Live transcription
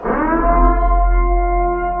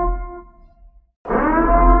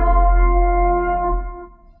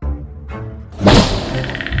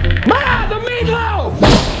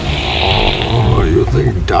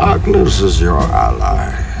as your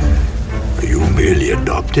ally. You merely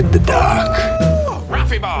adopted the dark.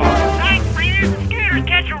 Ruffy ball! Thanks for using Scooter to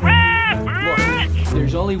catch a rat, bitch! Look,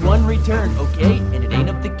 there's only one return, okay? And it ain't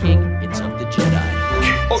of the king, it's of the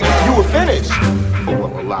Jedi. Oh, you were finished! Oh,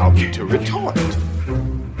 well, allow me to retort.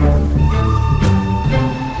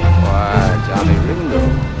 Why, Johnny Ringo,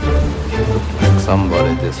 look like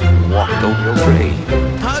somebody just walked over your grave.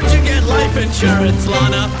 How'd you get life insurance,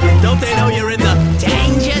 Lana? Don't they know you're in the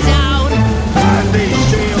danger zone? And these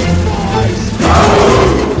shield boys!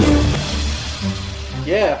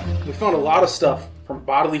 Yeah, we found a lot of stuff, from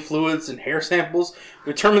bodily fluids and hair samples.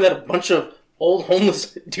 We determined that a bunch of old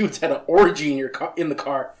homeless dudes had an orgy in the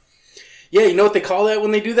car. Yeah, you know what they call that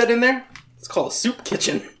when they do that in there? It's called a soup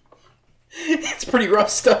kitchen. It's pretty rough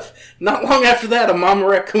stuff. Not long after that, a mama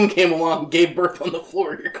raccoon came along and gave birth on the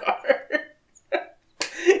floor of your car.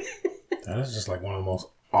 That is just like one of the most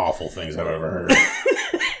awful things I've ever heard.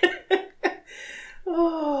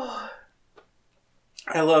 Oh.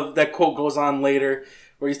 I love that quote goes on later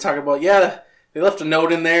where he's talking about, yeah, they left a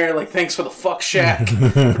note in there, like, thanks for the fuck shack.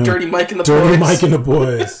 Dirty Mike and the boys. Dirty Mike and the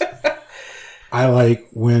boys. I like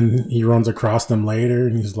when he runs across them later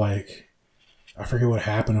and he's like, I forget what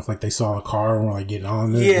happened, if like they saw a car and were like getting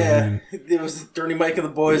on it. Yeah, it was Dirty Mike and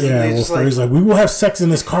the boys. Yeah, and he's like, we will have sex in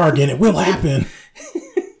this car again. It will happen.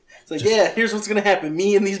 It's like, yeah, here's what's going to happen.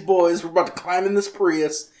 Me and these boys, we're about to climb in this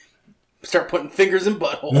Prius, start putting fingers in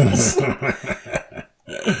buttholes.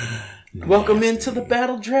 Welcome into the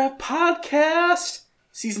Battle Draft Podcast.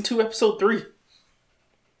 Season 2, Episode 3.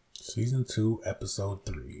 Season 2, Episode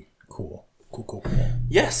 3. Cool.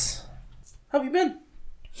 Yes. How have you been?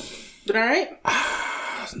 Been alright?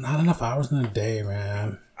 Not enough hours in a day,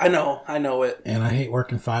 man. I know it. And I hate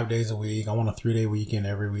working 5 days a week. I want a 3-day weekend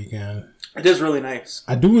every weekend. It is really nice.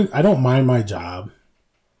 I don't mind my job,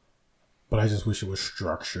 but I just wish it was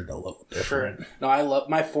structured a little different. Sure. No, I love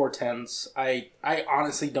my 410s. I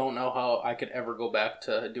honestly don't know how I could ever go back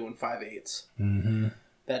to doing 5/8s. Mm-hmm.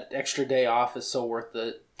 That extra day off is so worth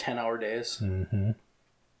the 10-hour days. Mm-hmm.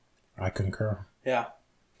 I concur. Yeah.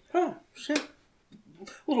 Oh, shit. A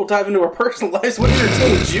little dive into our personal lives. What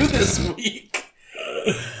entertained you this week?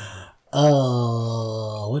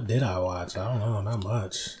 What did I watch? I don't know, not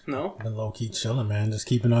much. No? Been low-key chilling, man. Just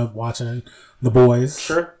keeping up, watching The Boys.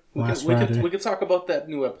 Sure. We Friday. could talk about that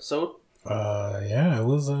new episode. Yeah, it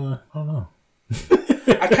was, I don't know.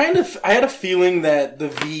 I had a feeling that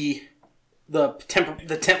the temp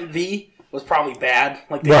V was probably bad.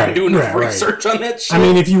 Like, they were doing research on that shit. I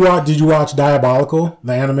mean, did you watch Diabolical,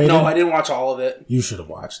 the animated? No, I didn't watch all of it. You should have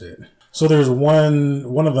watched it. So there's one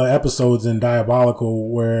of the episodes in Diabolical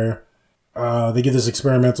where they give this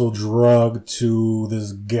experimental drug to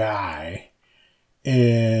this guy,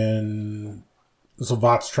 and so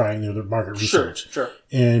Vought's trying their market research. Sure.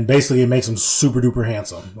 And basically it makes him super duper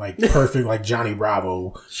handsome, like perfect, like Johnny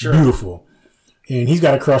Bravo, beautiful. And he's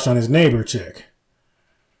got a crush on his neighbor chick.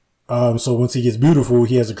 So once he gets beautiful,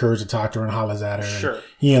 he has the courage to talk to her and hollers at her. Sure. And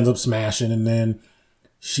he ends up smashing, and then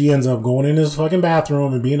she ends up going in his fucking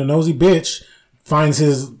bathroom and being a nosy bitch, finds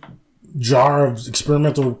his jar of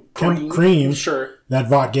experimental cream. Sure. That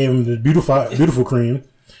Vought gave him, the beautiful cream.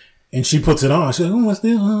 And she puts it on. She's like, oh, what's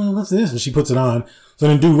this? What's this? And she puts it on. So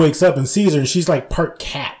then dude wakes up and sees her, and she's like part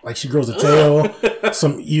cat. Like, she grows a tail,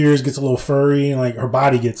 some ears, gets a little furry, and like her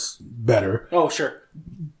body gets better. Oh, sure.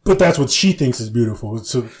 But that's what she thinks is beautiful.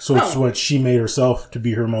 So it's what she made herself to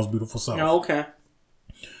be her most beautiful self. Oh, okay.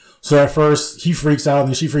 So at first, he freaks out, and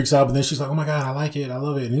then she freaks out, but then she's like, oh my God, I like it. I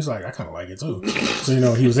love it. And he's like, I kind of like it too.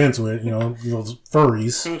 So, he was into it.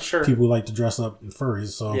 Furries. Sure. People like to dress up in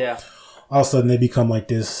furries. So yeah. All of a sudden, they become like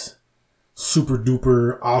this super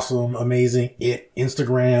duper awesome, amazing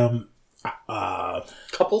Instagram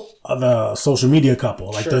couple, the social media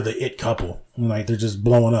couple. Like, sure. they're the it couple. And like, they're just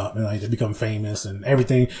blowing up, and like, they become famous and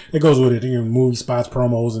everything that goes with it. Movie spots,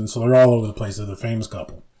 promos, and so they're all over the place. They're the famous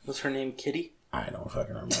couple. Was her name Kitty? I don't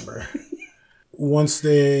fucking remember. Once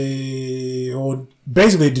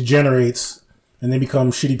basically it degenerates and they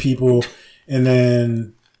become shitty people, and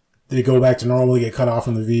then they go back to normal, they get cut off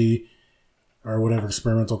from the V or whatever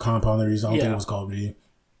experimental compound they're using. I don't think it was called V.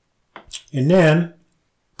 And then,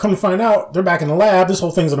 come to find out, they're back in the lab. This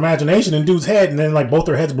whole thing's an imagination in dude's head, and then like both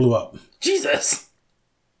their heads blew up. Jesus.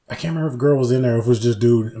 I can't remember if a girl was in there or if it was just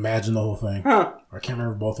dude imagined the whole thing. Huh. Or I can't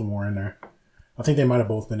remember if both of them were in there. I think they might have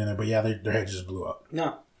both been in there, but yeah, their heads just blew up.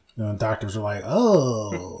 No. And doctors are like,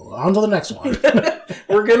 oh, on to the next one.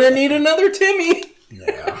 We're going to need another Timmy.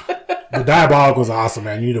 Yeah. The Diabolical was awesome,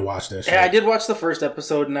 man. You need to watch that shit. Yeah, I did watch the first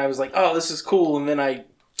episode, and I was like, oh, this is cool. And then I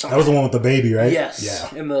That was the one with the baby, right? Yes.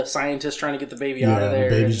 Yeah. And the scientist trying to get the baby out of there.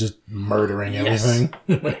 The baby's just murdering everything.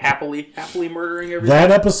 But happily murdering everything.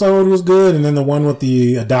 That episode was good, and then the one with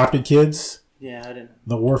the adopted kids. Yeah, I didn't.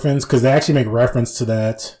 The orphans, because they actually make reference to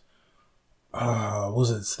that. What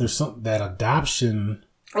was it? There's something, that adoption.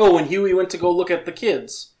 Oh, when Huey went to go look at the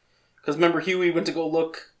kids. Because remember, Huey went to go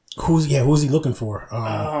look. Who's he looking for?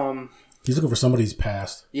 He's looking for somebody's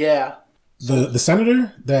past. Yeah. The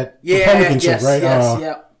senator? That Yeah, Republican chick, yes, right? yes,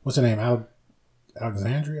 yeah. What's her name?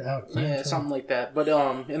 Alexandria? Yeah, something like that. But,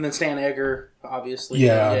 and then Stan Egger, obviously.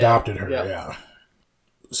 Yeah, adopted her, yeah.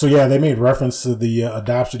 So, yeah, they made reference to the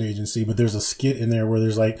adoption agency, but there's a skit in there where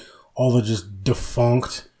there's, like, all the just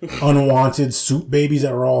defunct, unwanted soup babies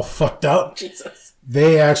that were all fucked up. Jesus.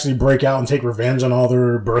 They actually break out and take revenge on all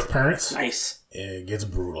their birth parents. Nice. It gets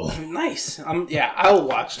brutal. Nice. I'll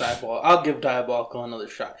watch Diabolical. I'll give Diabolical another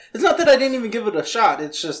shot. It's not that I didn't even give it a shot.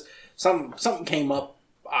 It's just something came up,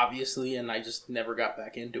 obviously, and I just never got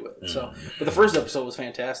back into it. So, but the first episode was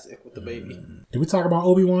fantastic with the baby. Did we talk about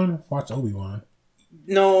Obi-Wan? Watch Obi-Wan.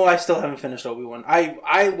 No, I still haven't finished Obi-Wan.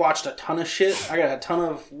 I watched a ton of shit. I got a ton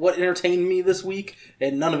of what entertained me this week,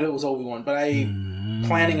 and none of it was Obi-Wan. But I'm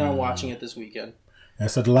planning on watching it this weekend. And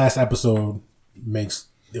so the last episode makes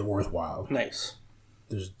it worthwhile. Nice.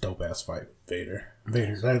 There's a dope-ass fight with Vader.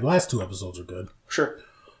 The last 2 episodes are good. Sure.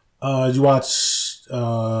 Did you watch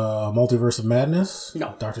Multiverse of Madness?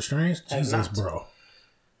 No. Doctor Strange? Jesus, bro.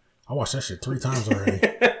 I watched that shit 3 times already.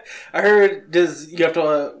 I heard, you have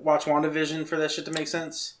to watch WandaVision for that shit to make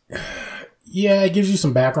sense? Yeah, it gives you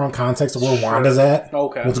some background context of where Wanda's at.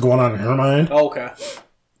 Okay. What's going on in her mind. Okay.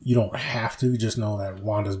 You don't have to. You just know that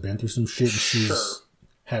Wanda's been through some shit and she's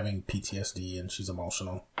having PTSD and she's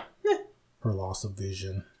emotional. Her loss of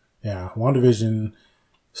vision. Yeah, WandaVision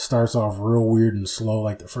starts off real weird and slow.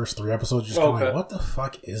 Like the first 3 episodes, you're just kind of like, what the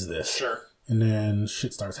fuck is this? Sure. And then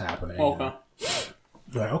shit starts happening. Okay.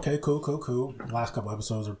 You're like, okay, cool. The last couple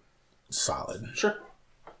episodes are solid. Sure.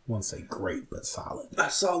 Wouldn't say great, but solid. I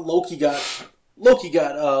saw Loki got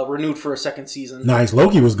renewed for a second season. Nice.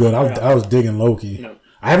 Loki was good. I was digging Loki. No.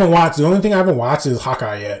 I haven't watched. The only thing I haven't watched is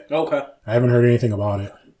Hawkeye yet. Okay. I haven't heard anything about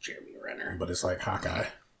it. Jeremy Renner. But it's like Hawkeye.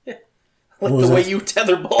 Yeah. Like the way you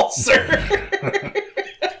tether balls, sir.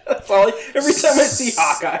 That's all. Every time I see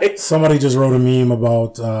Hawkeye. Somebody just wrote a meme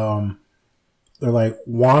about. They're like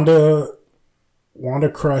Wanda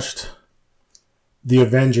crushed the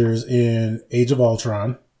Avengers in Age of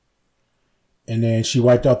Ultron. And then she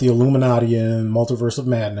wiped out the Illuminati in Multiverse of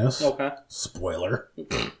Madness. Okay. Spoiler.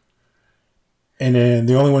 And then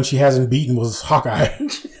the only one she hasn't beaten was Hawkeye.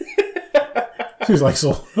 She was like,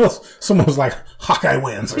 someone was like, Hawkeye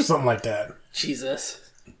wins or something like that.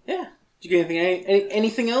 Jesus. Yeah. Did you get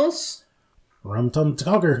anything else?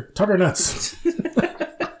 Tugger nuts.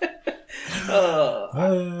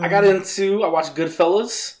 I watched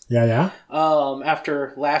Goodfellas. Yeah.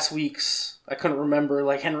 After last week's, I couldn't remember,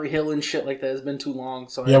 like Henry Hill and shit like that. It's been too long.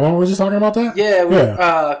 So when we were just talking about that? Yeah,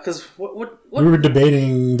 because what? We were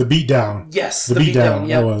debating the beatdown. Yes, the beatdown.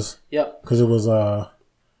 Yep. That was. Yep. Because it was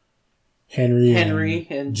Henry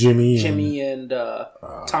and Jimmy and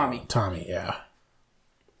Tommy. Tommy, yeah.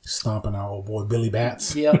 Stomping out old boy Billy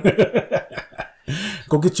Bats. Yep.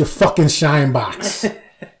 Go get your fucking shine box.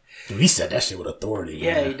 He said that shit with authority.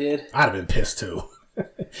 Yeah, man. he did. I'd have been pissed too.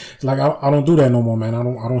 It's like I don't do that no more, man. I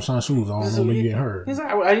don't shine shoes. I don't know when you get hurt. He's like,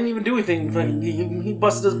 I didn't even do anything. He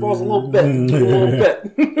busted his balls a little bit.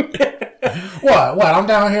 What? I'm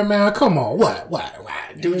down here, man. Come on. What?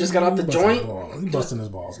 Dude just got out the joint. He busting his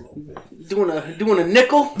balls a little bit. Doing a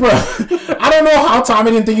nickel, bro. I don't know how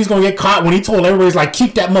Tommy didn't think he's gonna get caught when he told everybody, he's like,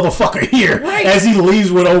 keep that motherfucker here. Right. As he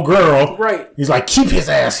leaves with old girl. Right. He's like, keep his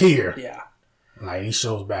ass here. Yeah. Like he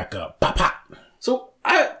shows back up. Pop pop. So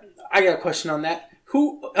I got a question on that.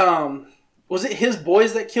 Who was it? His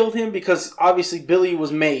boys that killed him? Because obviously Billy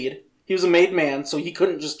was made. He was a made man, so he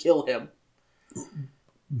couldn't just kill him.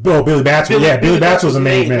 Bro, Billy Bats. Billy Bats was a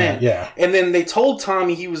made man. Yeah. And then they told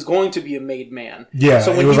Tommy he was going to be a made man. Yeah.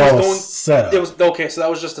 So when it was all a setup. It was okay. So that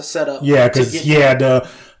was just a setup. Yeah, because he had.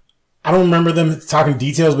 I don't remember them talking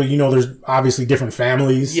details, but there's obviously different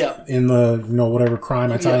families. Yeah. In the whatever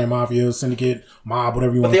crime, Italian mafia, syndicate, mob,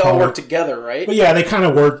 whatever you want to call it. But they all work together, right? But yeah, they kind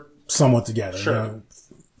of work somewhat together. Sure.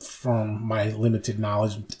 From my limited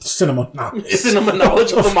knowledge, cinema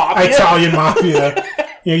knowledge of the mafia, Italian mafia.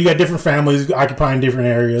 You got different families occupying different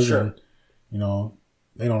areas, sure. And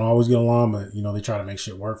they don't always get along, but they try to make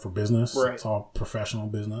shit work for business. Right. It's all professional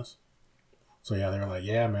business. So yeah, they were like,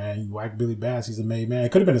 yeah, man, you whack Billy Bass, he's a made man.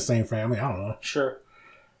 It could have been the same family. I don't know. Sure.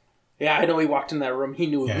 Yeah, I know he walked in that room. He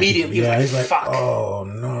knew immediately. Yeah, he was like, fuck. Oh,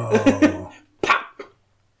 no. Pop.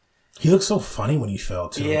 He looked so funny when he fell,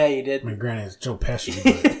 too. Yeah, he did. I mean, granted, it's Joe Pesci,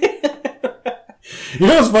 but... You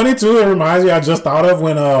know what's funny, too? It reminds me, I just thought of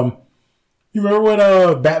when, you remember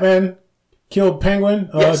when Batman killed Penguin,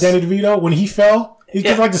 yes. Danny DeVito? When he fell, he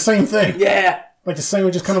did like the same thing. Yeah. Like the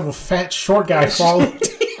same, just kind of a fat, short guy falling.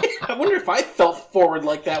 I wonder if I fell forward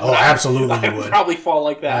like that. Oh, absolutely I would probably fall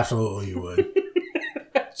like that. Absolutely you would.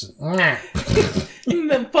 Just, and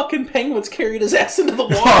then fucking penguins carried his ass into the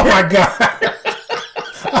water. Oh my god.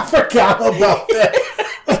 I forgot about that.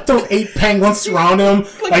 Like those 8 penguins surround him.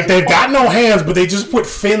 Like they've got no hands, but they just put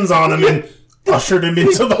fins on him and ushered him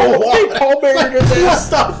into the water. Pallbeared his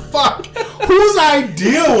ass. What the fuck? Whose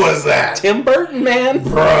idea was that? Tim Burton, man.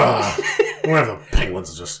 Bruh. One of the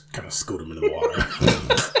penguins just kind of scoot him into the water.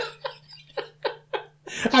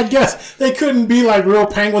 I guess they couldn't be like real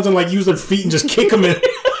penguins and like use their feet and just kick them in.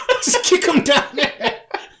 Just kick them down there.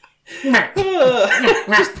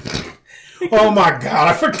 Oh my god,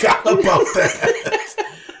 I forgot about that.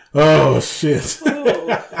 Oh shit.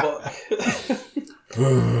 Oh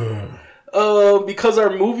fuck. Because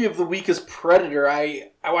our movie of the week is Predator,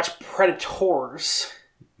 I watched Predators.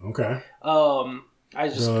 Okay. I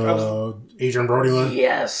was Adrian Brody.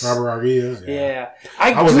 Yes. Robert Rodriguez. Yeah.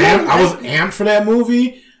 I was amped for that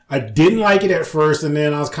movie. I didn't like it at first, and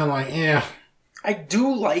then I was kind of like, eh. I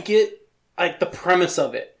do like it, like the premise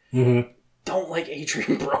of it. Mm-hmm. Don't like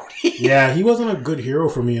Adrian Brody. Yeah, he wasn't a good hero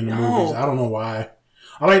for me in the movies. I don't know why.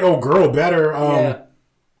 I like Old Girl better.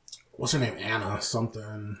 What's her name? Anna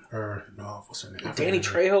something. Or, no, what's her name? Danny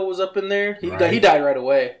Trejo was up in there. He Right. he died right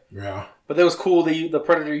away. Yeah. But that was cool. The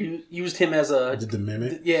Predator used him as a... Did the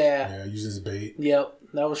mimic? Yeah. Yeah, used his bait. Yep.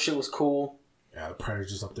 That shit was cool. Yeah, the Predator's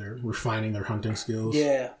just up there refining their hunting skills.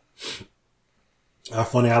 Yeah.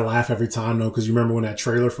 Funny, I laugh every time, though, because you remember when that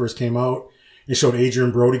trailer first came out? It showed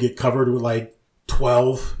Adrian Brody get covered with, like,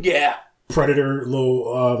 12 Predator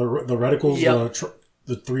little, the reticles,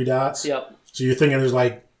 the 3 dots. Yep. So you're thinking there's,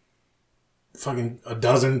 like, fucking a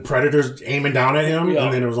dozen Predators aiming down at him,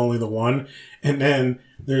 and then it was only the one. And then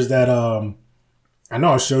there's that, I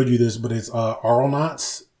know I showed you this, but it's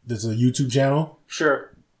Arnolds. There's a YouTube channel.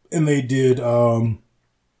 Sure. And they did Kylo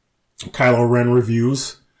Ren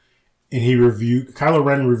reviews. And Kylo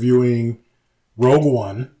Ren reviewing Rogue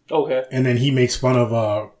One. Okay. And then he makes fun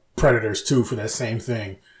of Predators too for that same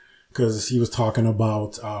thing. Because he was talking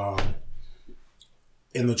about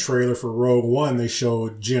in the trailer for Rogue One, they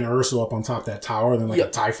showed Jyn Erso up on top of that tower, and then a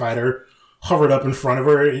TIE fighter hovered up in front of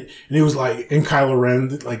her, and it was like, and Kylo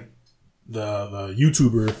Ren, like the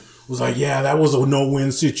YouTuber, was like, yeah, that was a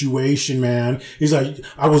no-win situation, man. He's like,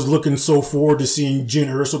 I was looking so forward to seeing Jyn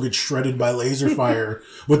Erso get shredded by laser fire,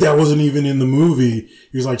 but that wasn't even in the movie.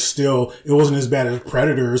 He's like, still, it wasn't as bad as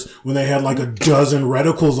Predators when they had like a dozen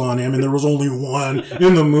reticles on him and there was only one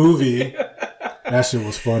in the movie. That shit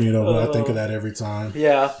was funny though, but I think of that every time.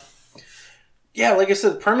 Yeah. Yeah, like I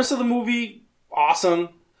said, the premise of the movie, awesome.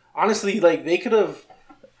 Honestly, like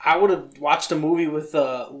I would have watched a movie with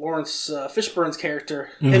Lawrence Fishburne's character,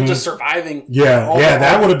 him just surviving. Yeah,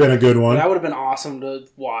 that would have been a good one. That would have been awesome to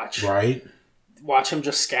watch. Right. Watch him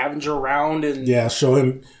just scavenge around and show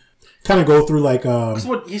him kind of go through like. Because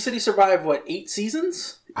what he said, he survived 8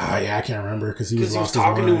 seasons? Yeah, I can't remember because he was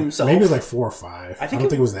talking to himself. Maybe it was like 4 or 5. I don't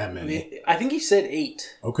think it was that many. I think he said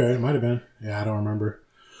 8. Okay, it might have been. Yeah, I don't remember.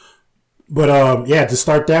 But, to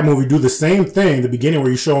start that movie, do the same thing, the beginning where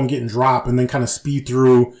you show him getting dropped and then kind of speed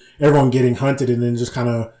through everyone getting hunted and then just kind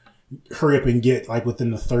of hurry up and get, like,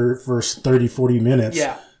 within the first 30, 40 minutes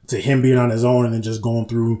to him being on his own and then just going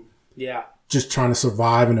through, just trying to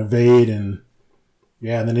survive and evade and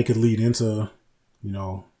then it could lead into,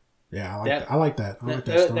 I like that. I like that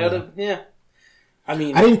story. I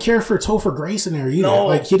mean, I didn't care for Topher Grace in there either. No.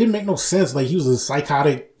 Like, he didn't make no sense. Like, he was a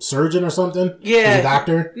psychotic surgeon or something. Yeah. He was a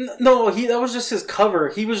doctor. No, that was just his cover.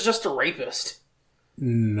 He was just a rapist.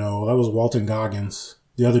 No, that was Walton Goggins.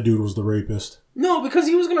 The other dude was the rapist. No, because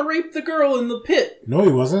he was going to rape the girl in the pit. No,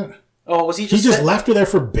 he wasn't. Oh, was he just... He just left her there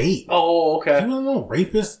for bait. Oh, okay. He wasn't no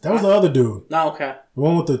rapist. That was the other dude. Oh, okay. The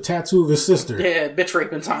one with the tattoo of his sister. Yeah, bitch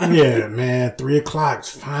raping time. Yeah, man. 3 o'clock.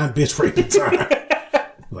 It's fine bitch raping time.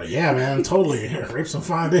 Like, yeah, man, totally. Rape some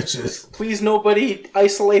fine bitches. Please, nobody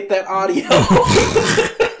isolate that audio.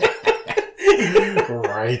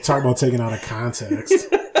 Right. Talk about taking out of context.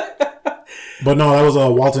 But no, that was a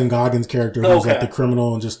Walton Goggins character who was like the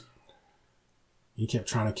criminal and just... He kept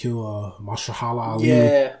trying to kill Mashallah Ali.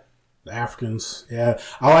 Yeah. The Africans. Yeah.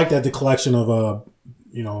 I like that the collection of,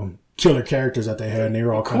 killer characters that they had, and they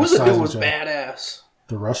were all kind of Yakuza sized dude was each other. badass.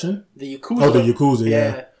 The Russian? The Yakuza. Oh, the Yakuza,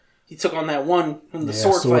 yeah. He took on that one in the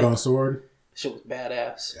sword sword fight. on sword. Shit was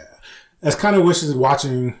badass. Yeah. That's kind of wishes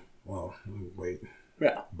watching... Well, wait.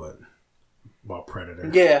 Yeah. But about Predator.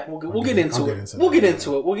 Yeah, we'll get into it. We'll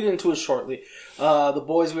get into it shortly. The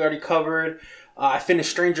Boys we already covered. I finished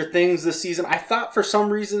Stranger Things this season. I thought for some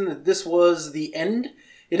reason that this was the end.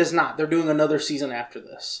 It is not. They're doing another season after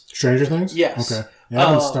this. Stranger Things? Yes. Okay. Yeah, I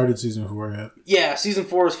haven't started season 4 yet. Yeah, season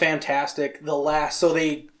 4 is fantastic. So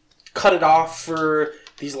they cut it off for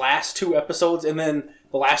these last 2 episodes, and then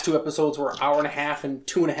the last 2 episodes were 1.5 and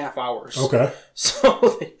 2.5 hours. Okay.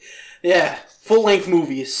 So, yeah, full-length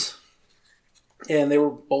movies. And they were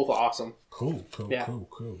both awesome. Cool.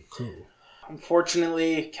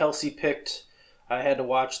 Unfortunately, Kelsey picked... I had to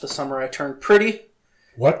watch The Summer I Turned Pretty.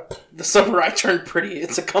 What? The Summer I Turned Pretty.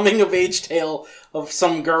 It's a coming-of-age tale of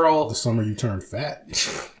some girl... The Summer You Turned Fat.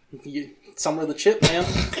 Summer the Chip, man.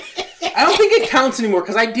 I don't think it counts anymore,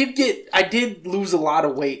 because I did lose a lot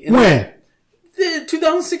of weight. When?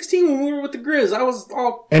 2016, when we were with the Grizz. I was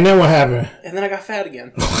all... And then what happened? And then I got fat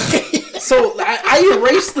again. So, I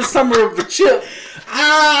erased The Summer of the Chip.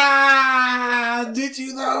 Did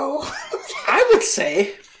you though? I would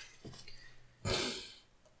say...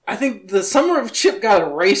 I think the Summer of Chip got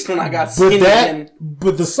erased when I got skinny again.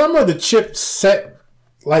 But the Summer of the Chip set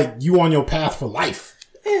like you on your path for life.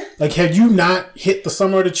 Like had you not hit the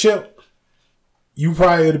Summer of the Chip, you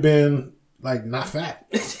probably would have been like not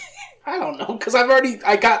fat. I don't know because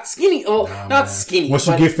I got skinny. Oh, not skinny. Once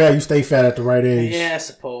you get fat, you stay fat at the right age. Yeah, I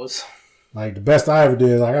suppose. Like the best I ever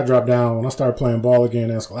did, like I dropped down when I started playing ball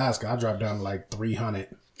again in Scholastica. I dropped down to like 300.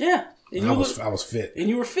 Yeah, and I was fit. And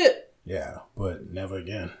you were fit. Yeah, but never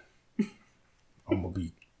again. I'm going to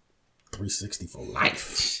be 360 for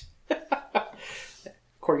life.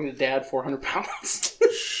 According to Dad, 400 pounds.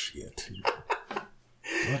 Shit.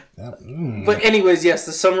 But anyways, yes,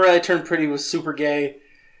 The Summer I Turned Pretty was super gay.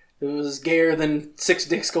 It was gayer than 6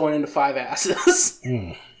 dicks going into 5 asses.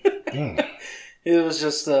 It was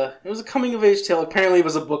just it was a coming-of-age tale. Apparently it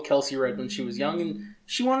was a book Kelsey read when she was young, and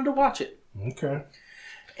she wanted to watch it. Okay.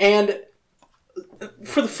 And...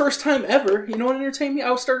 for the first time ever, you know what entertained me?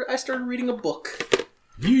 I started reading a book.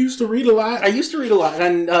 You used to read a lot? I used to read a lot.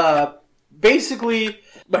 And basically,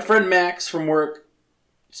 my friend Max from work,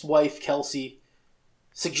 his wife, Kelsey,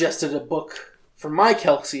 suggested a book for my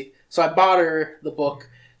Kelsey. So I bought her the book.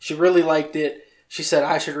 She really liked it. She said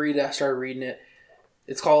I should read it. I started reading it.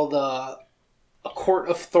 It's called A Court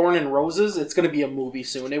of Thorn and Roses. It's going to be a movie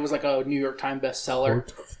soon. It was like a New York Times bestseller.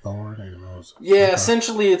 Court of Thorn and Roses. Yeah, okay.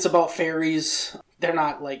 Essentially it's about fairies. They're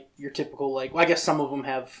not like your typical, like, well, I guess some of them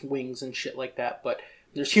have wings and shit like that, but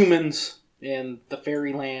there's humans in the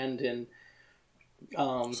fairyland and...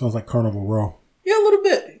 sounds like Carnival Row. Yeah, a little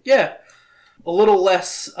bit. Yeah. A little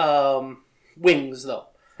less wings, though.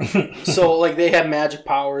 So, like, they have magic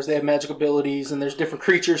powers, they have magic abilities, and there's different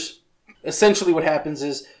creatures. Essentially what happens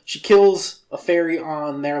is she kills a fairy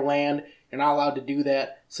on their land. You're not allowed to do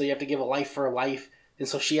that, so you have to give a life for a life. And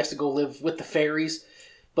so she has to go live with the fairies.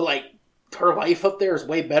 But, like, her life up there is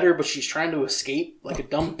way better, but she's trying to escape like a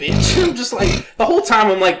dumb bitch. I'm just like, the whole time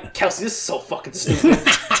I'm like, Kelsey, this is so fucking stupid.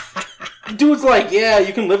 Dude's like, yeah,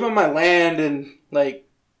 you can live on my land and, like,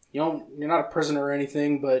 you're not a prisoner or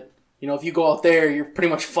anything, but, if you go out there, you're pretty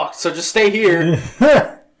much fucked, so just stay here.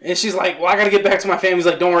 And she's like, well, I gotta get back to my family. He's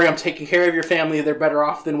like, don't worry, I'm taking care of your family. They're better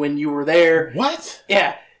off than when you were there. What?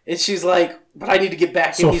 Yeah. And she's like, but I need to get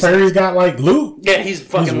back. So fairies got, like, loot? Yeah, he's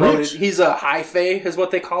fucking loaded. He's a high fae, is what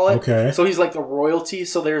they call it. Okay. So he's like the royalty.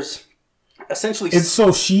 So there's essentially... And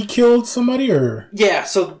so she killed somebody, or...? Yeah,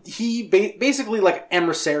 so he basically, like,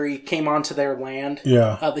 emissary came onto their land.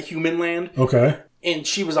 Yeah. The human land. Okay. And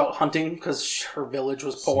she was out hunting because her village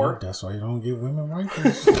was poor. See, that's why you don't give women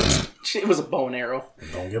rifles. It was a bow and arrow.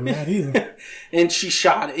 Don't give them that either. And she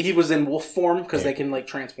shot it. He was in wolf form because they can, like,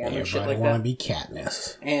 transform and shit like that. Everybody want to be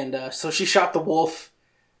Katniss. And so she shot the wolf,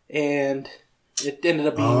 and it ended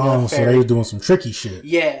up being a fairy. So they were doing some tricky shit.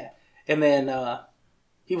 Yeah. And then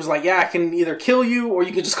he was like, yeah, I can either kill you or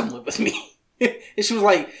you can just come live with me. And she was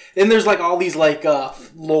like, and there's like all these like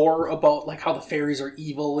lore about like how the fairies are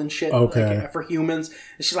evil and shit, okay, like, for humans.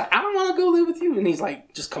 And she's like, I don't want to go live with you. And he's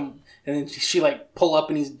like, just come. And then she like pull up,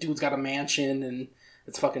 and he's dude's got a mansion, and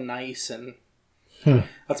it's fucking nice. And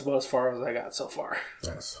that's about as far as I got so far.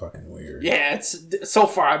 That's fucking weird. Yeah, it's so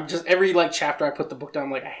far. I'm just every like chapter I put the book down,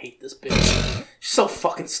 I'm like, I hate this bitch. She's so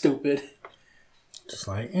fucking stupid. Just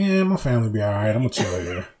like, my family be all right. I'm gonna chill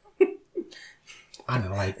here. I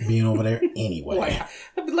don't like being over there anyway. Like,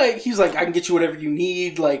 I'd be like, he's like, I can get you whatever you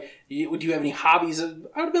need. Like, do you have any hobbies? I'd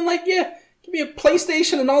have been like, yeah, give me a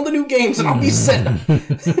PlayStation and all the new games, and I'll be set.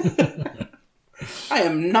 I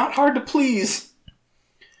am not hard to please.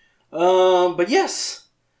 But yes.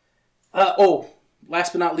 Last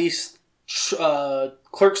but not least,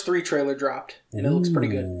 Clerks 3 trailer dropped, and it looks pretty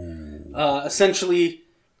good. Essentially,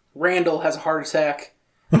 Randall has a heart attack,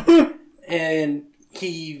 and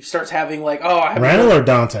he starts having like, Randall or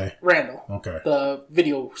Dante? Randall. Okay. The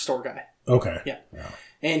video store guy. Okay. Yeah.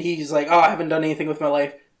 And he's like, I haven't done anything with my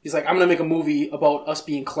life. He's like, I'm going to make a movie about us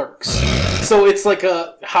being clerks. So it's like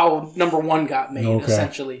how number one got made,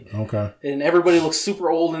 essentially. Okay. And everybody looks super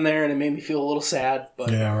old in there, and it made me feel a little sad.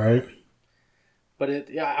 But yeah, right? But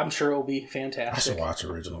I'm sure it'll be fantastic. I should watch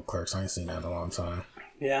original Clerks. I ain't seen that in a long time.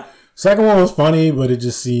 Yeah. Second one was funny, but it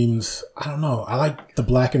just seems, I don't know. I like the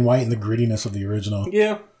black and white and the grittiness of the original.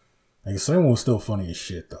 Yeah. Like, the second one was still funny as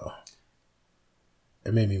shit, though.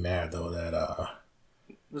 It made me mad, though, that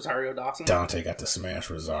Rosario Dawson. Dante got to smash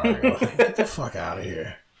Rosario. Get the fuck out of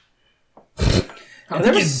here. I'm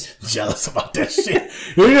jealous about that shit.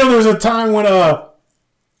 You know, there was a time when,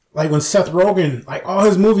 like when Seth Rogen, like all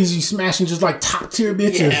his movies, he's smashing just like top tier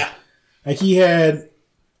bitches. Yeah. Like he had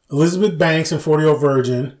Elizabeth Banks in 40-Year-Old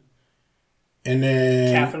Virgin, and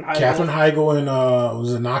then Katherine Heigl in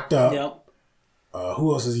was it Knocked Up? Yep.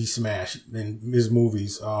 Who else has he smashed in his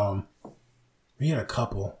movies? He had a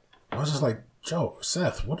couple. I was just like, Joe,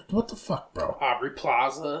 Seth, what the fuck, bro? Aubrey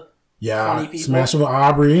Plaza. Yeah, smashing with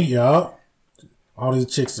Aubrey. Yeah, all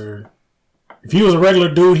these chicks are. If he was a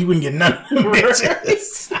regular dude, he wouldn't get none of them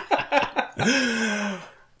bitches.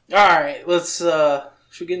 All right, let's.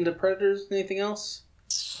 Should we get into Predators? Anything else?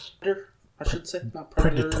 Predator, I should say, not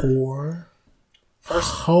Predator. Predator.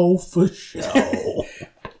 First, ho for show.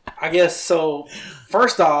 I guess so.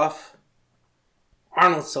 First off,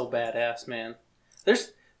 Arnold's so badass, man.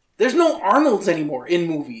 There's no Arnolds anymore in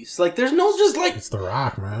movies. Like, there's no just like... It's The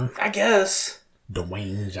Rock, man. I guess.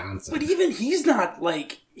 Dwayne Johnson. But even he's not,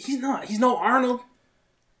 like... He's no Arnold.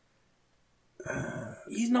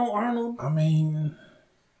 He's no Arnold. I mean...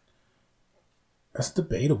 That's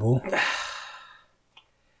debatable.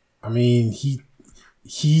 I mean,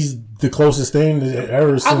 he's the closest thing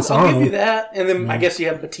ever since Arnold. I'll give you that. And then I guess you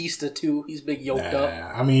have Batista, too. He's big yoked up.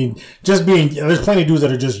 I mean, just being... There's plenty of dudes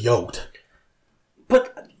that are just yoked.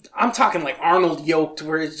 But... I'm talking like Arnold yoked,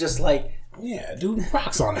 where it's just like... Yeah, dude,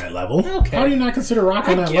 Rock's on that level. Okay. How do you not consider Rock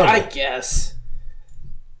on that level? I guess.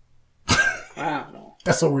 I don't know.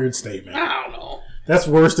 That's a weird statement. I don't know. That's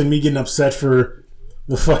worse than me getting upset for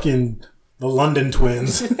the London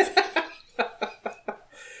twins.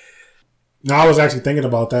 No, I was actually thinking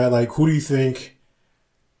about that. Like, who do you think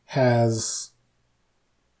has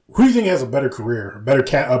a better career,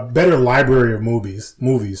 a better library of movies?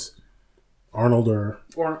 Arnold or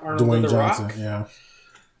Dwayne Johnson? Rock? Yeah.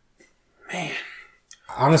 Man.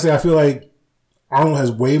 Honestly, I feel like Arnold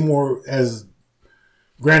has way more as...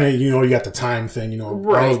 Granted, you got the time thing.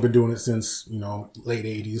 Right. Arnold's been doing it since, late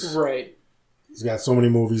 80s. Right. He's got so many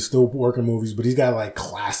movies, still working movies, but he's got, like,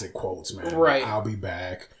 classic quotes, man. Right. I'll be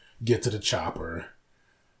back. Get to the chopper.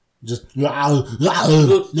 Just... I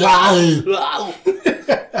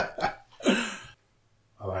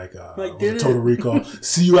like Total Recall.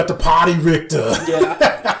 See you at the party, Richter.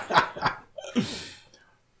 Yeah.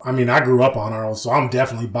 I mean, I grew up on Arnold, so I'm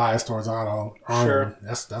definitely biased towards Arnold. Sure.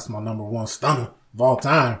 That's my number one stunner of all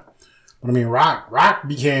time. But I mean, Rock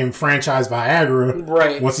became franchise Viagra.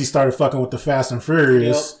 Right. Once he started fucking with the Fast and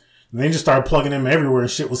Furious. Yep. And they just started plugging him everywhere and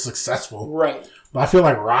shit was successful. Right. But I feel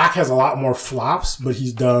like Rock has a lot more flops, but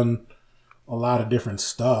he's done a lot of different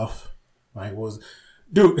stuff.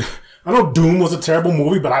 Dude, I know Doom was a terrible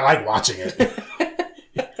movie, but I like watching it.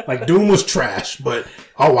 Like, Doom was trash, but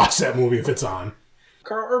I'll watch that movie if it's on.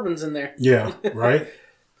 Carl Urban's in there. Yeah, right?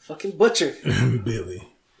 Fucking butcher. Billy.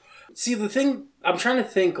 See, the thing, I'm trying to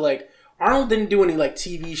think, like, Arnold didn't do any, like,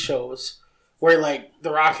 TV shows where, like,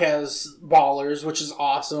 The Rock has Ballers, which is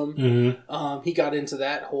awesome. Mm-hmm. He got into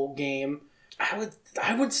that whole game.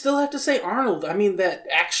 I would still have to say Arnold. I mean, that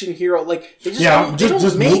action hero, like, they just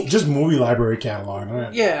just movie library catalog.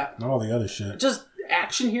 Not, yeah. Not all the other shit. Just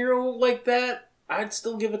action hero like that, I'd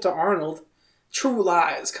still give it to Arnold. True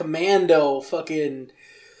Lies, Commando, fucking...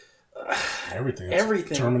 Everything.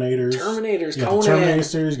 Terminators, Conan. Conan. The Terminator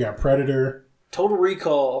series, you got Predator. Total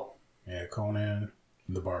Recall. Yeah, Conan.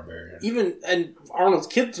 The Barbarian. And Arnold's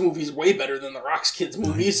kids' movies way better than The Rock's kids'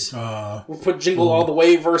 movies. We'll put Jingle All the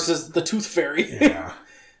Way versus The Tooth Fairy. Yeah.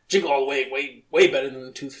 Jingle All the Way, way better than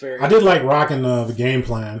The Tooth Fairy. I did like Rock in the Game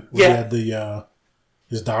Plan. Yeah. He had the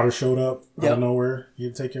his daughter showed up out of nowhere. He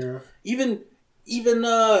had to take care of. Even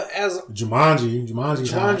as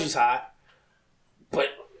Jumanji's hot. But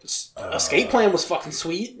Escape Plan was fucking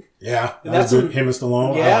sweet. Yeah, that's him and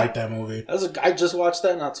Stallone. Yeah, I like that movie. I just watched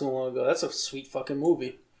that not too long ago. That's a sweet fucking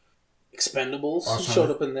movie. Expendables. He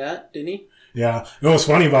showed up in that, didn't he? Yeah. You know what's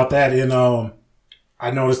funny about that?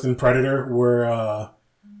 I noticed in Predator where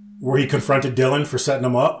he confronted Dylan for setting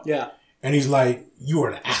him up. Yeah. And he's like, "You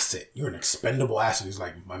are an asset. You're an expendable asset." He's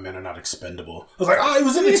like, "My men are not expendable." I was like, "Oh, he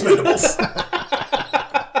was in Expendables."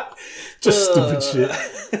 Just stupid shit.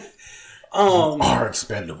 Are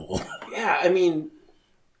expendable. Yeah, I mean,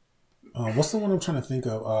 what's the one I'm trying to think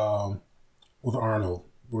of? With Arnold,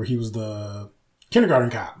 where he was the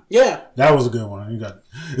kindergarten cop. Yeah, that was a good one. You got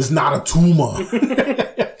it's not a tumor.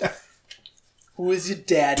 Who is your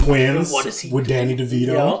daddy? Twins. What is he? With Danny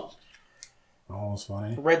DeVito. Yep. Oh, it's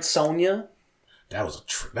funny. Red Sonja. That was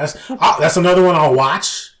that's another one I'll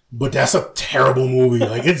watch, but that's a terrible movie.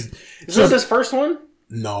 Like it's. Is this his first one?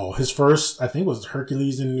 No, his first I think was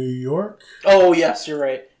Hercules in New York. Oh yes, you're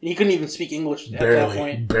right. He couldn't even speak English at that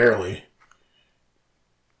point. Barely.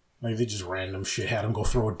 Like they just random shit had him go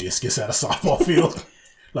throw a discus at a softball field.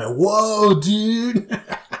 Like, whoa, dude.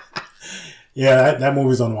 Yeah, that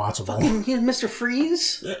movie's unwatchable. Fucking Mr.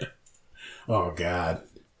 Freeze. Oh God.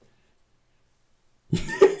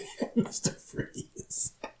 Mr.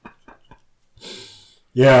 Freeze.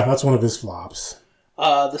 Yeah, that's one of his flops.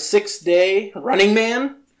 The 6th Day, Running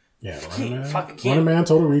Man. Yeah, Running Man. Fucking can't. Running Man,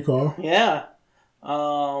 Total Recall. Yeah.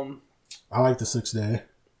 I like the 6th Day.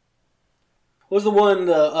 What was the one,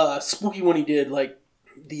 the spooky one he did, like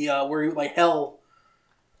the where he like hell?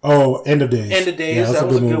 Oh, End of Days. End of Days. Yeah, that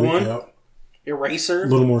was a good movie. one. Yep. Eraser. A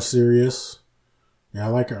little more serious. Yeah, I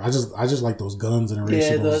like her. I just like those guns in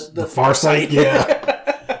Eraser. Yeah, the Far Sight. Yeah.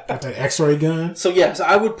 Got that X-ray gun. So yes,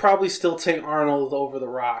 I would probably still take Arnold over The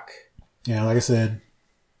Rock. Yeah, like I said,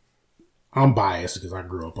 I'm biased because I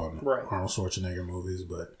grew up on Right. Arnold Schwarzenegger movies,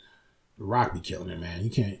 but The Rock be killing it, man. You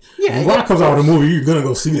can't. Yeah, when Rock comes out with a movie, you're gonna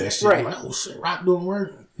go see that shit. Right. Like, oh shit, Rock doing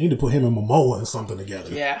work. You need to put him and Momoa and something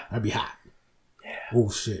together. Yeah. That'd be hot. Yeah. Oh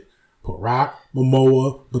shit. Put Rock,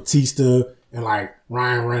 Momoa, Batista, and like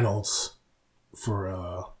Ryan Reynolds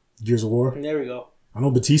for Gears of War. There we go. I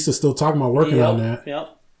know Batista's still talking about working on that.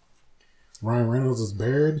 Yep. Ryan Reynolds is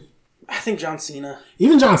Baird. I think John Cena.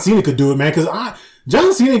 Even John Cena could do it, man, because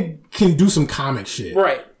John Cena can do some comic shit.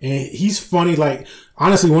 Right. And he's funny. Like,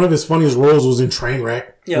 honestly, one of his funniest roles was in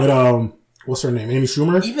Trainwreck with, what's her name? Amy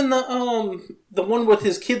Schumer? Even the one with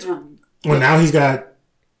his kids were... Well, now he's got...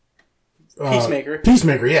 Peacemaker.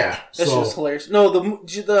 Peacemaker, yeah. That's just hilarious. No,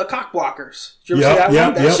 the cock blockers. Did you ever see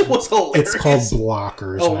that one? That shit was hilarious. It's called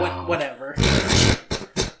Blockers now. Whatever.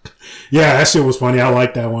 Yeah, that shit was funny. I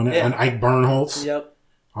like that one. Yeah. And Ike Burnholtz. Yep.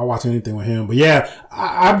 I'll watch anything with him. But yeah,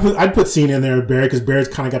 I'd put Cena in there with Barry because Barry's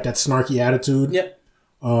kind of got that snarky attitude. Yep.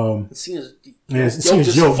 Cena's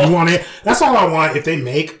yoke. You want it? That's all I want. If they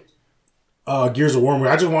make Gears of War,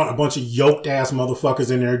 I just want a bunch of yoked ass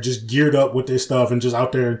motherfuckers in there, just geared up with their stuff and just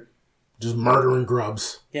out there, just murdering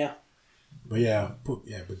grubs. Yeah. But yeah,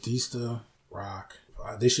 Batista, Rock.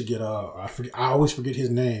 They should get I always forget his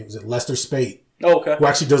name. Is it Lester Spate? Oh, okay. Who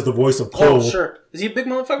actually does the voice of Cole? Oh, sure. Is he a big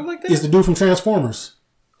motherfucker like that? He's the dude from Transformers.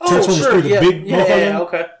 Oh, Transformers sure. 3, the big motherfucker. Yeah,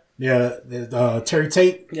 okay. Yeah, Terry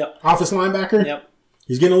Tate. Yep. Office linebacker. Yep.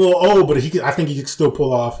 He's getting a little old, but I think he could still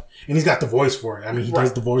pull off, and he's got the voice for it. I mean, he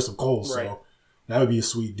does the voice of Cole, so that would be a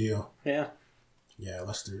sweet deal. Yeah. Yeah,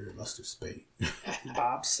 Lester Spate.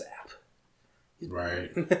 Bob Sapp. Right.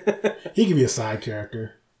 He could be a side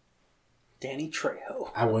character. Danny Trejo.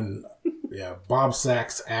 I wouldn't. Yeah, Bob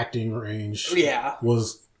Sapp's acting range. Yeah.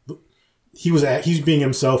 He's being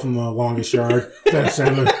himself in The Longest Yard. Dennis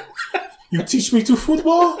Sandler. You teach me to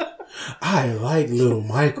football? I like little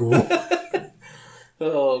Michael.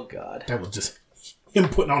 Oh, God. That was just him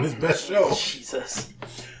putting on his best show. Jesus.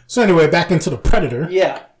 So anyway, back into The Predator.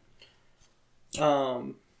 Yeah.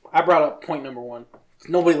 I brought up point number 1.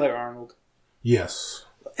 Nobody like Arnold. Yes.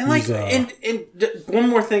 And like, and one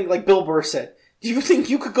more thing, like Bill Burr said, do you think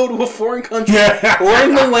you could go to a foreign country,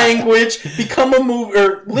 learn the language, become a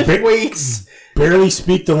or lift weights, barely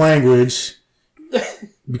speak the language,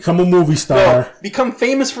 become a movie star, become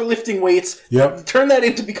famous for lifting weights, turn that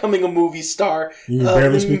into becoming a movie star, you can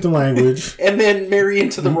barely speak the language, and then marry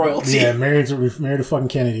into the royalty? Yeah, marry to fucking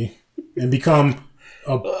Kennedy, and become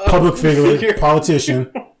a public figure,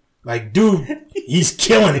 politician. Like, dude, he's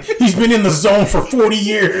killing it. He's been in the zone for 40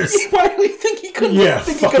 years. Why do you think he couldn't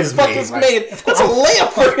fuck his maid? That's a layup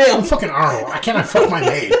for him. I'm fucking Arnold. Why can't I fuck my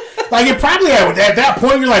maid? Like, it probably at that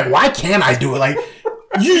point you're like, why can't I do it? Like,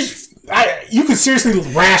 you could seriously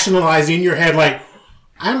rationalize in your head, like,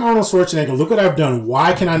 I'm Arnold Schwarzenegger. Look what I've done.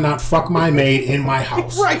 Why can I not fuck my maid in my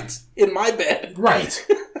house? Right. In my bed. Right.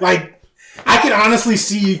 Like, I could honestly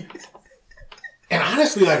see... And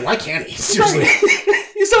honestly, like, why can't he? Seriously.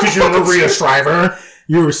 Because you're Maria Shriver.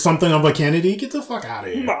 You're something of a Kennedy. Get the fuck out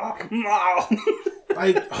of here. No.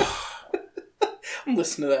 Like, I'm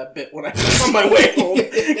listening to that bit when I'm on my way home.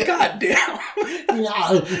 God damn.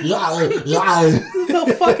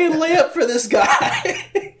 they'll fucking lay up for this guy.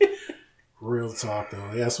 Real talk,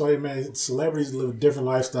 though. Yeah, that's why, man, celebrities live a different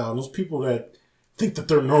lifestyle. Those people that think that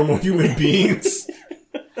they're normal human beings,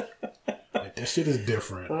 like, that shit is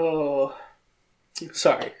different. Oh,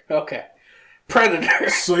 sorry. Okay. Predator.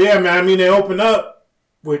 So, yeah, man, I mean, they open up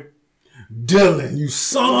with Dylan, you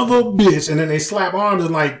son of a bitch, and then they slap arms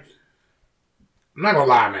and, like, I'm not gonna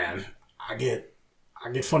lie, man, I get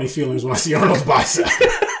funny feelings when I see Arnold's bicep.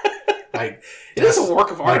 Like, it is a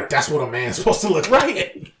work of art. Like, that's what a man's supposed to look right.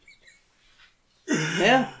 like.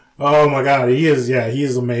 Yeah. Oh my God, he is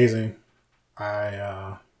amazing. If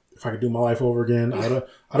I could do my life over again, I'd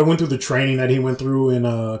have went through the training that he went through in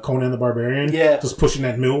Conan the Barbarian. Yeah. Just pushing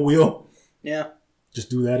that mill wheel. Yeah. Just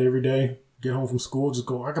do that every day. Get home from school, just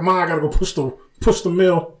go, come on, I gotta go push the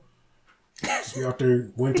mill. Just be out there,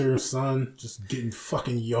 winter, sun, just getting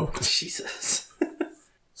fucking yoked. Jesus.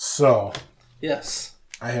 So. Yes.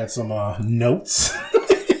 I had some notes.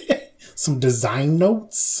 Some design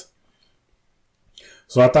notes.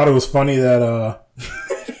 So I thought it was funny that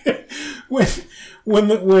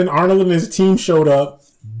when Arnold and his team showed up,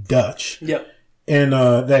 Dutch. Yep. And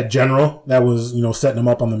that general that was, setting him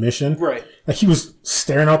up on the mission. Right. Like, he was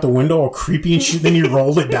staring out the window all creepy and shit. Then he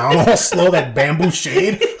rolled it down all slow, that bamboo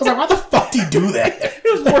shade. I was like, why the fuck did he do that? It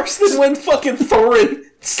was worse than when fucking Thorin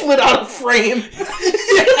slid out of frame.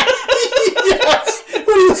 Yes.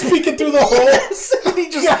 When he was peeking through the hole. He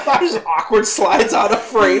just awkward slides out of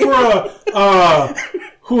frame.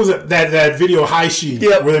 Who was it? That video Haishi,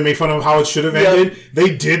 where they made fun of how it should have ended.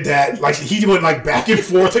 They did that. Like, he went like back and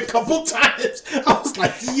forth a couple times. I was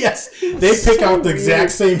like, yes. They pick out the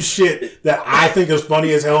exact same shit that I think is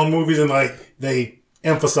funny as hell in movies, and like they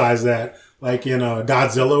emphasize that. Like in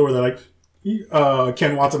Godzilla, where they're like,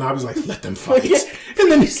 Ken Watanabe's like, let them fight. Yeah.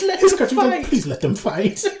 And then Please let them fight. Like, please let them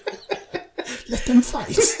fight. Let them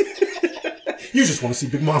fight. You just want to see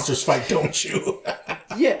big monsters fight, don't you?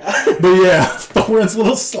 Yeah. But yeah, Thorin's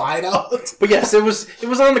little slide out. But yes, it was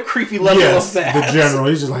on the creepy level of that. The general,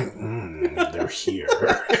 he's just like, they're here.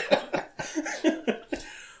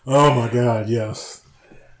 Oh my God, yes.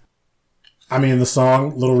 I mean, the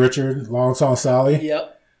song, Little Richard, Long Tall Sally.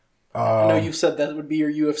 Yep. I know you've said that would be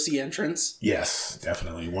your UFC entrance. Yes,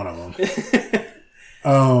 definitely. One of them.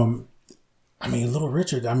 I mean, Little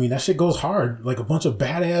Richard, that shit goes hard. Like a bunch of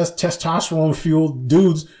badass testosterone-fueled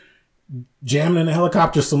dudes jamming in a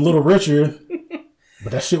helicopter some Little Richard.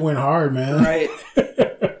 But that shit went hard, man. Right.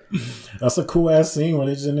 That's a cool-ass scene where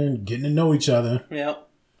they're just in there getting to know each other. Yep.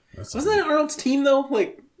 Wasn't that Arnold's team, though?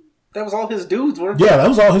 Like, that was all his dudes, weren't they? Yeah, that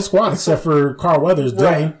was all his squad, except for Carl Weathers,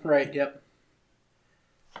 Dylan. Right, yep.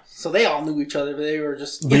 So they all knew each other. They were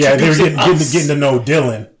just they were getting to know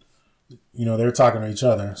Dylan. They were talking to each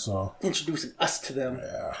other, so. Introducing us to them.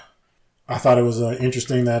 Yeah. I thought it was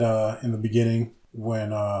interesting that in the beginning,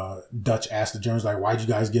 when Dutch asked the Germans, like, why'd you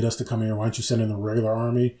guys get us to come here? Why don't you send in the regular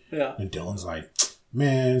army? Yeah. And Dylan's like,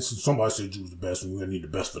 man, somebody said you was the best, and we're going to need the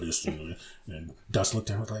best for this. And Dutch looked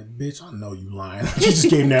at him and was like, bitch, I know you lying. He just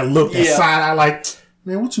gave him that look, that side eye, like,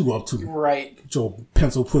 man, what you up to? Right. With your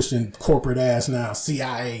pencil pushing corporate ass now,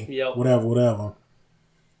 CIA, whatever.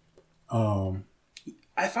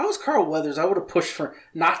 If I was Carl Weathers, I would have pushed for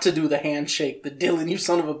not to do the handshake. The Dylan, you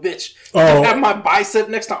son of a bitch. Oh. Have my bicep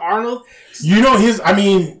next to Arnold. He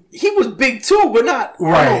was big too, but not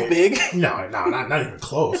Arnold big. No, not even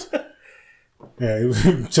close. Yeah, he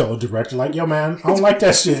was tell the director, like, yo, man, I don't like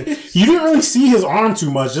that shit. You didn't really see his arm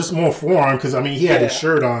too much, just more forearm, because, he had his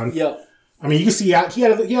shirt on. Yep. You can see he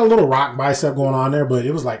had a little rock bicep going on there, but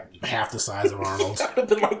it was like half the size of Arnold's. I would have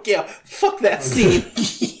been like, yeah, fuck that scene.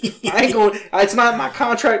 I ain't going, it's not my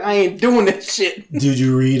contract, I ain't doing this shit. Did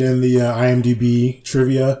you read in the IMDb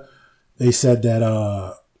trivia, they said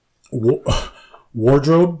that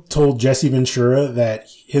Wardrobe told Jesse Ventura that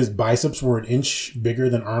his biceps were an inch bigger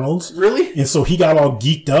than Arnold's. Really? And so he got all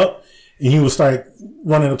geeked up, and he would start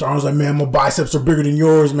running up to Arnold, like, man, my biceps are bigger than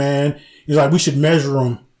yours, man. He's like, we should measure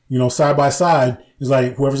them. Side by side. He's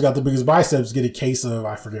like, whoever's got the biggest biceps get a case of,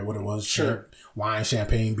 I forget what it was. Sure. Wine,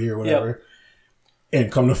 champagne, beer, whatever. Yep.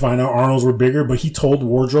 And come to find out, Arnold's were bigger, but he told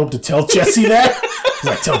Wardrobe to tell Jesse that. He's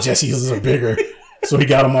like, tell Jesse his are bigger. So he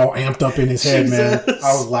got him all amped up in his head, man.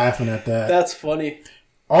 I was laughing at that. That's funny.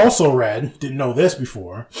 Also read, didn't know this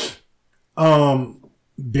before,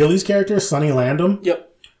 Billy's character, Sonny Landham.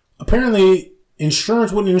 Yep. Apparently,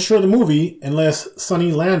 insurance wouldn't insure the movie unless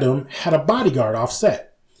Sonny Landham had a bodyguard off set.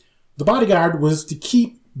 The bodyguard was to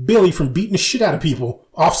keep Billy from beating the shit out of people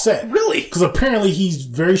off set. Really? Because apparently he's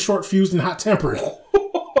very short-fused and hot-tempered.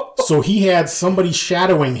 So he had somebody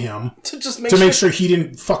shadowing him to make sure he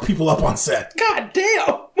didn't fuck people up on set. God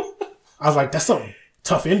damn! I was like, that's a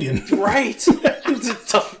tough Indian. Right.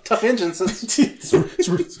 It's a tough engine. So It's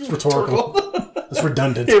rhetorical. It's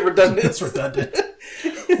redundant. Yeah, redundant. It's redundant.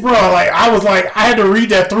 Bro, like, I had to read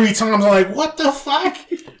that 3 times. I'm like, what the fuck?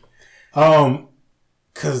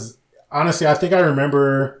 Because, honestly, I think I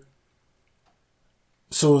remember...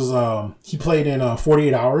 So it was, he played in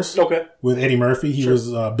 48 Hours. Okay. With Eddie Murphy. He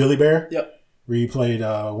was Billy Bear. Yep. Where he played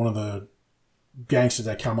one of the gangsters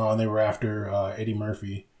that come out and they were after Eddie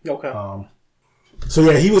Murphy. Okay. So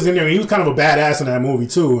yeah, he was in there. He was kind of a badass in that movie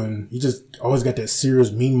too, and he just always got that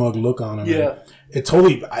serious mean mug look on him. Yeah. It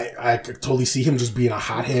totally, I could totally see him just being a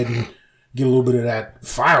hothead and get a little bit of that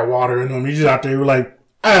fire water in him. He's just out there like,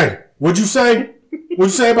 hey, what'd you say? What'd you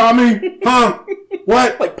say about me? Huh?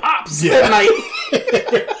 What? Like Pops that night.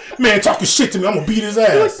 Man talking shit to me, I'm gonna beat his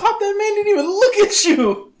ass. You're like, Pop, that man didn't even look at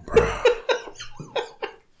you.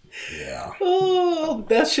 Yeah. Oh,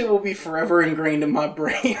 that shit will be forever ingrained in my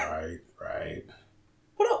brain. Right.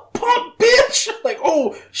 What up, Pop, bitch? Like,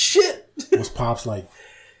 oh, shit. Was Pops like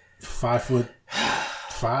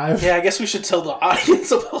 5'5"? Yeah, I guess we should tell the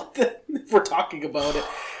audience about that if we're talking about it.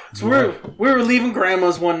 So we were leaving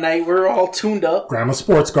Grandma's one night. We were all tuned up. Grandma's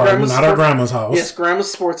Sports Garden, not our grandma's house. Yes,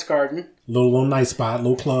 Grandma's Sports Garden. Little night spot,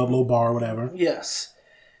 little club, little bar, whatever. Yes.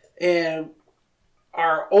 And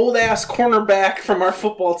our old-ass cornerback from our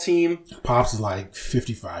football team. Pops is like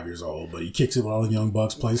 55 years old, but he kicks it with all the young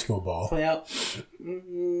bucks, plays football. Plays.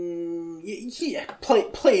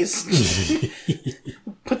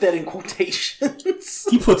 Put that in quotations.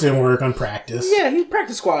 He puts in work on practice. Yeah, he's a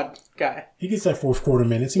practice squad guy. He gets that fourth quarter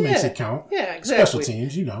minutes. He makes it count. Yeah, exactly. Special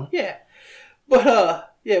teams, you know. Yeah. But,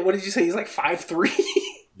 what did you say? He's like 5'3"?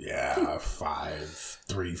 Yeah, 5'3",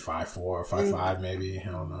 5'4", 5'5", maybe. I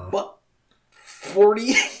don't know. But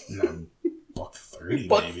 40? No, buck 30,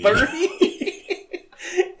 buck maybe. 30?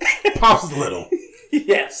 Pops little.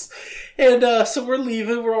 Yes. And so we're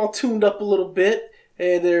leaving. We're all tuned up a little bit.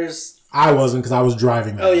 And there's... I wasn't because I was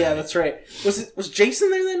driving that night. Yeah, that's right. Was Jason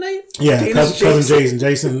there that night? Yeah, cousin Jason.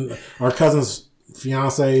 Jason, our cousin's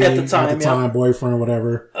fiance at the time, boyfriend,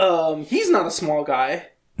 whatever. He's not a small guy.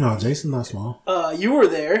 No, Jason's not small. You were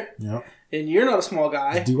there. Yep. And you're not a small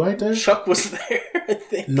guy. Is D-White there? Chuck was there, I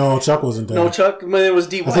think. No, Chuck wasn't there. No, Chuck, but it was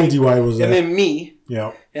D-White. I think D-White was there. And then me.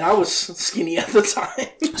 Yep. And I was skinny at the time.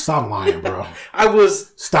 Stop lying, bro. I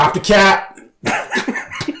was... Stop the cat.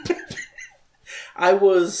 I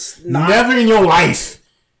was not... Never in your life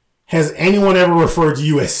has anyone ever referred to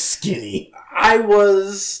you as skinny. I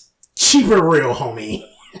was... Keep it real, homie.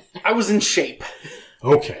 I was in shape.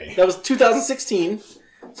 Okay. That was 2016,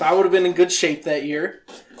 so I would have been in good shape that year.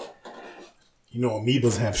 You know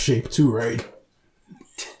amoebas have shape too, right?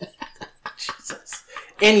 Jesus.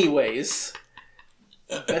 Anyways,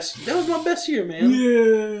 that was my best year, man.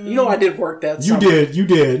 Yeah. You know I did work that summer. You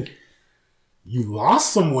did. You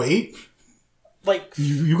lost some weight. Like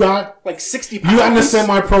you got like 60 pounds. You got in a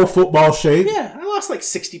semi-pro football shape. Yeah, I lost like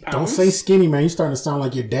 60 pounds. Don't say skinny, man. You're starting to sound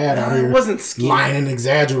like your dad out here. I wasn't skinny. Lying and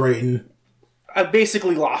exaggerating. I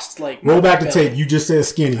basically lost like... Roll back the tape. You just said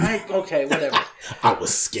skinny. Okay, whatever. I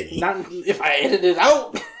was skinny. Not if I edit it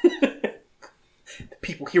out.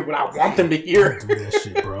 People hear what I want them to hear. Don't do that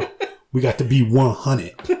shit, bro. We got to be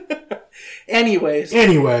 100.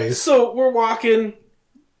 Anyways. So we're walking...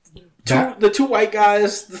 The two white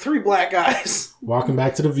guys, the three black guys. Walking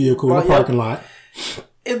back to the vehicle in the parking lot.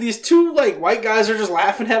 And these two white guys are just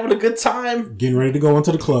laughing, having a good time. Getting ready to go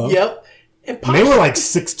into the club. Yep. And they were like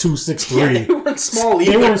 6'2", 6'3". Yeah, they weren't small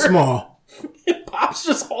either. They weren't small. And Pops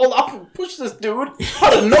just hauled off and pushed this dude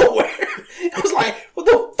out of nowhere. I was like, what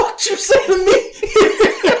the fuck you say to me?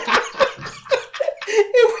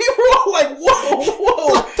 And we were all like,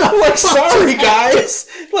 whoa. I'm like, sorry, guys.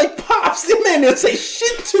 Like, Pops, this man didn't say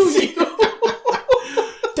shit to you.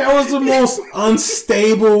 That was the most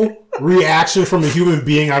unstable reaction from a human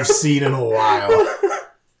being I've seen in a while.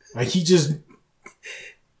 Like, he just...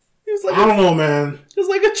 Like I don't know, man. It's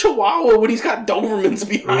like a chihuahua when he's got Dobermans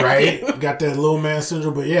behind him. Got that little man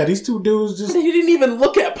syndrome. But yeah, these two dudes just... He didn't even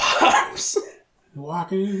look at Pops.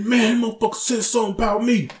 Walking in, man, motherfucker said something about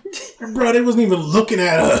me. And bro, they wasn't even looking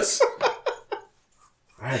at us.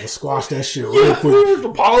 I had to squash that shit real quick. We were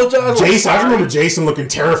apologizing. Jason, I remember Jason looking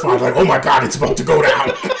terrified, like, oh my God, it's about to go down.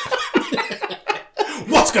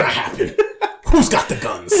 What's gonna happen? Who's got the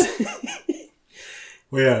guns?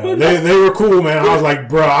 Well, yeah, they were cool, man. I was like,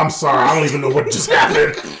 bro, I'm sorry. I don't even know what just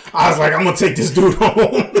happened. I was like, I'm going to take this dude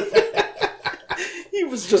home. He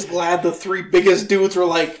was just glad the three biggest dudes were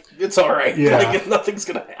like, it's all right. Yeah. Like, nothing's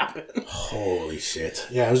going to happen. Holy shit.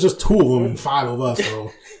 Yeah, it was just two of them and five of us,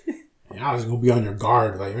 so I was going to be on your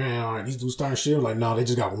guard. Like, man, all right, these dudes starting shit. Like, no, they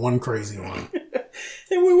just got one crazy one.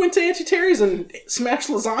 And we went to Auntie Terry's and smashed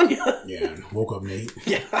lasagna. Yeah, and woke up late.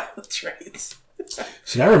 Yeah, that's right.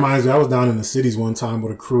 See, that reminds me, I was down in the cities one time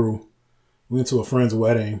with a crew. We went to a friend's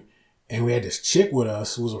wedding, and we had this chick with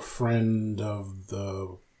us who was a friend of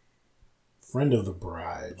the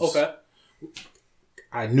bride's. Okay.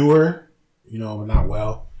 I knew her, but not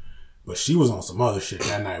well. But she was on some other shit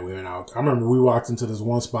that night we went out. I remember we walked into this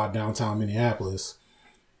one spot downtown Minneapolis,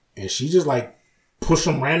 and she just like pushed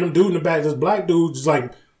some random dude in the back. This black dude just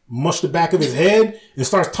like mushed the back of his head and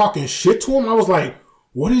starts talking shit to him. I was like,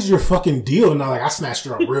 what is your fucking deal? And I snatched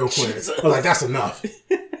her up real quick. I was like, that's enough.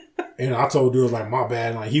 And I told dude, like, my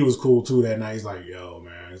bad. And like, he was cool too that night. He's like, yo,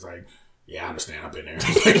 man. He's like, yeah, I understand. I've been there.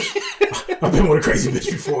 I've been with a crazy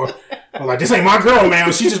bitch before. I was like, this ain't my girl,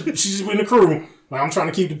 man. She's just in the crew. Like, I'm trying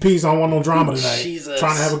to keep the peace. I don't want no drama tonight. Jesus.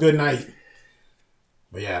 Trying to have a good night.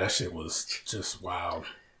 But yeah, that shit was just wild.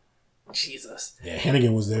 Jesus. Yeah,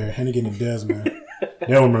 Hennigan was there. Hennigan and Des, man.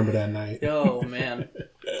 They'll remember that night. Oh, man.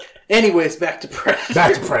 Anyways, back to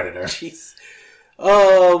Predator. Jeez.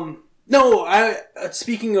 No,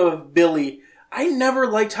 speaking of Billy, I never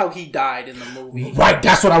liked how he died in the movie. Right,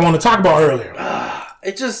 that's what I want to talk about earlier.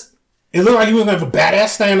 It looked like he was going to have a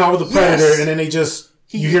badass standoff with the Predator, yes. And then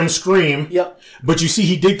you hear him scream. Yep. But you see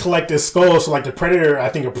he did collect his skull, so like the Predator, I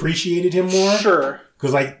think, appreciated him more. Sure.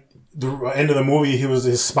 Because like the end of the movie, he was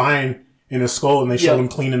his spine in his skull, and they showed him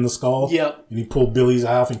cleaning the skull. Yep. And he pulled Billy's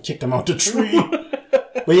eye off and kicked him out the tree.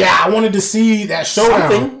 But yeah, I wanted to see that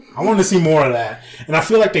showdown. I wanted to see more of that. And I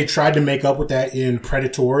feel like they tried to make up with that in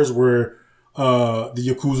Predators, where the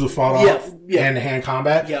Yakuza fought off hand-to-hand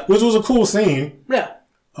combat, which was a cool scene. Yeah.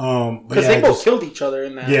 Because they both killed each other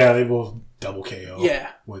in that. Yeah, they both double KO.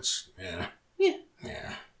 Yeah. Which, yeah.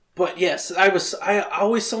 But yes, I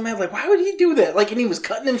always so mad. Like, why would he do that? Like, and he was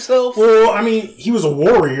cutting himself. Well, I mean, he was a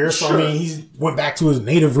warrior, so sure. I mean, he went back to his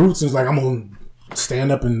native roots and was like, I'm gonna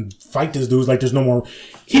stand up and fight this dude. Like, there's no more.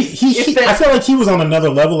 I felt like he was on another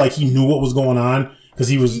level. Like, he knew what was going on because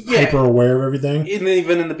he was hyper aware of everything. And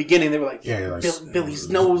even in the beginning, they were like, Billy's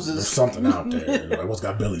nose is... There's something out there. Like, what's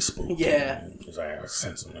got Billy spooked? Yeah. He's like, I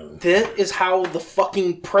sense him. That is how the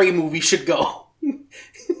fucking Prey movie should go.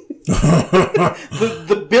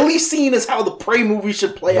 the Billy scene is how the Prey movie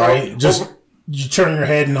should play out. Just you turn your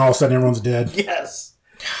head and all of a sudden everyone's dead. Yes.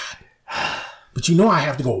 God. But I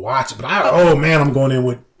have to go watch it. But I'm going in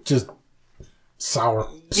with just sour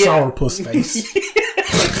puss face.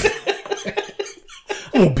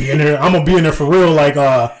 I'm gonna be in there for real, like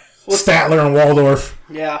Statler and Waldorf.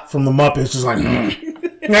 Yeah. From the Muppets, just like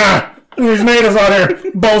these natives out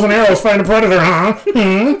there, bows and arrows fighting a predator, huh?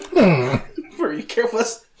 Are you careful?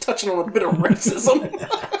 That's touching on a bit of racism.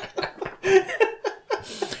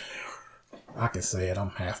 I can say it. I'm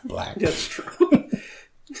half black. That's true.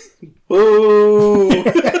 Boo.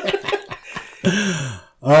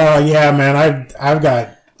 Yeah, man. I've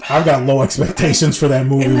got low expectations for that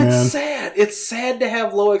movie, and that's man. Sad. It's sad to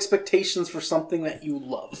have low expectations for something that you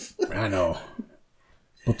love. I know.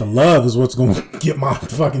 But the love is what's going to get my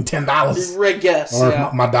fucking $10. Right, yes. Or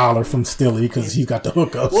my $1 from Stilly because he's got the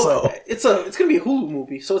hookup. Well, it's going to be a Hulu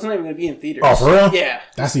movie, so it's not even going to be in theaters. Oh, for real? Yeah.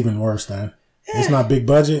 That's even worse, then. It's not big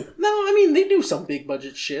budget? No, I mean, they do some big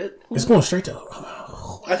budget shit. It's going straight to...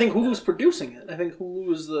 I think Hulu's producing it. I think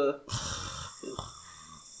Hulu is the...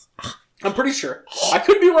 I'm pretty sure. I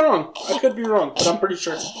could be wrong, but I'm pretty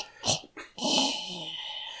sure.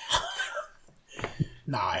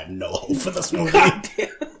 Nah, I have no hope for this movie. God damn.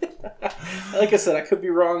 Like I said, I could be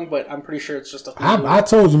wrong, but I'm pretty sure it's just a Hulu. I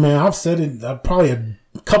told you, man. I've said it probably a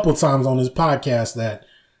couple times on this podcast that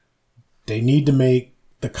they need to make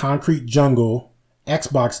the Concrete Jungle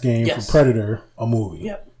Xbox game for Predator a movie.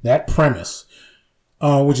 Yep. That premise,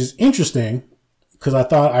 which is interesting, because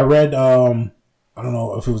I read, I don't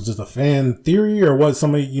know if it was just a fan theory or what,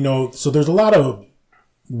 somebody, so there's a lot of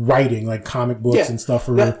writing, like comic books and stuff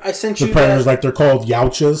for I sent the you predators, that. like they're called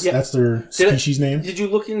Yautjas. Yeah. That's their species name. Did you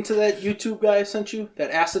look into that YouTube guy I sent you?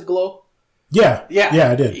 That Acid Glow? Yeah,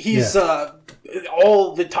 I did. He's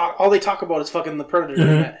all they talk about is fucking the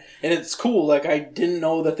Predator, and it's cool. Like, I didn't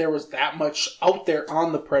know that there was that much out there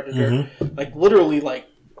on the Predator. Like, literally, like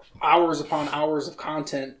hours upon hours of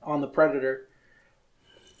content on the Predator.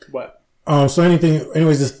 What?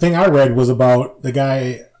 Anyways, this thing I read was about the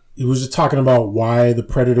guy. He was just talking about why the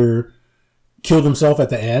Predator killed himself at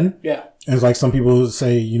the end. Yeah. And it's like some people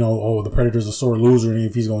say, the Predator's a sore loser, and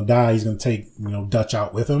if he's going to die, he's going to take, Dutch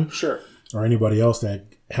out with him. Sure. Or anybody else that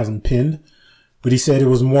has him pinned. But he said it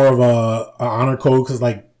was more of a honor code because,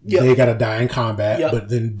 they got to die in combat. But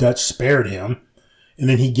then Dutch spared him. And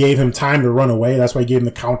then he gave him time to run away. That's why he gave him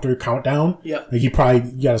the countdown. Yeah. Like, you got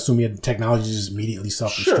to assume he had the technology to just immediately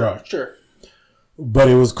self-destruct. Sure. But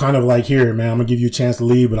it was kind of like, here, man, I'm gonna give you a chance to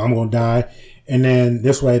leave, but I'm gonna die. And then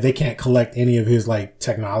this way, they can't collect any of his like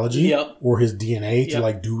technology or his DNA to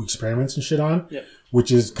like do experiments and shit on. Which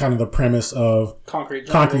is kind of the premise of Concrete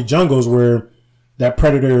Jungles, where that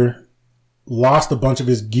Predator lost a bunch of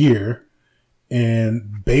his gear,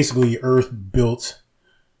 and basically Earth built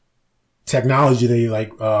technology. They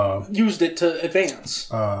like used it to advance.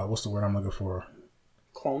 What's the word I'm looking for?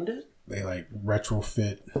 Cloned it. They like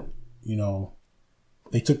retrofit. You know,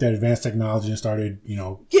 they took that advanced technology and started, you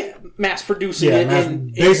know, mass producing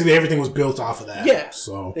it. Basically, everything was built off of that. Yeah,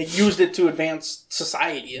 so they used it to advance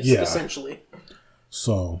society. Essentially.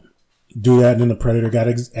 So do that, and then the Predator got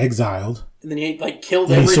exiled. And then he like killed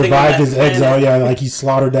and everything. He survived his planet. exile. Yeah, like he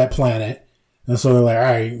slaughtered that planet. And so they're like, all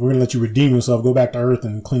right, we're gonna let you redeem yourself, go back to Earth,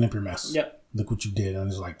 and clean up your mess. Yep. Look what you did. And it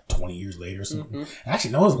was like 20 years later or something.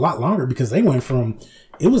 Actually, no, it was a lot longer because they went from.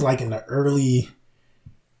 It was like in the early.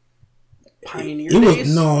 Pioneer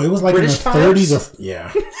days? No, it was like British in the 30s or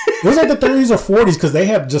it was like the 30s or 40s because they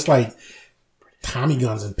had just like Tommy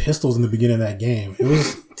guns and pistols in the beginning of that game. It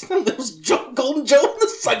was Golden Joe in the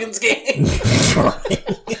Suggins game.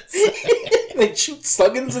 They shoot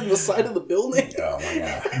Suggins in the side of the building. Oh my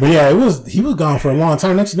god! But yeah, he was gone for a long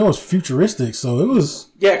time. Next, you know, it was futuristic, so it was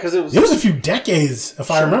because it was a few decades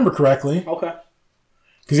if I remember correctly. Okay.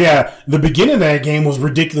 Because the beginning of that game was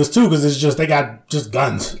ridiculous too. Because it's just they got just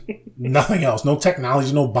guns, nothing else, no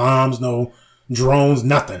technology, no bombs, no drones,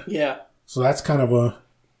 nothing. Yeah. So that's kind of a.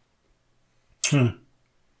 But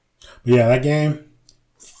yeah, that game.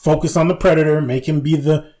 Focus on the Predator, make him be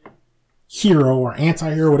the hero or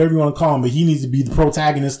anti-hero, whatever you want to call him, but he needs to be the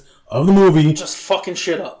protagonist of the movie. Just fucking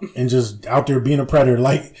shit up. And just out there being a predator.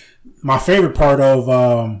 Like, my favorite part of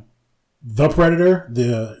The Predator,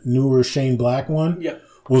 the newer Shane Black one,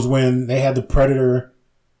 was when they had the Predator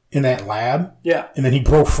in that lab. Yeah. And then he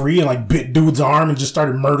broke free and, like, bit dude's arm and just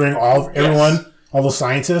started murdering everyone, all the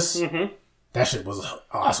scientists. Mm-hmm. That shit was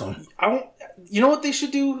awesome. You know what they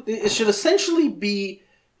should do? It should essentially be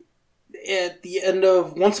at the end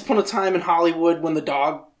of Once Upon a Time in Hollywood when the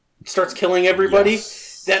dog starts killing everybody.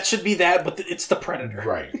 Yes. That should be that, but it's the Predator.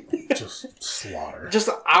 Right. Just slaughter. Just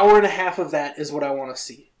an hour and a half of that is what I want to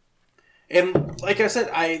see. And like I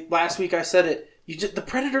said, last week I said it. The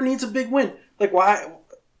Predator needs a big win. Like why?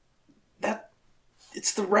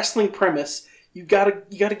 It's the wrestling premise. You gotta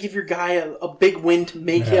give your guy a big win to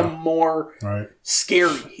make him more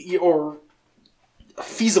scary or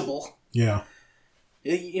feasible. Yeah.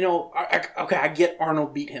 You know, I get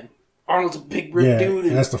Arnold beat him. Arnold's a big ripped dude.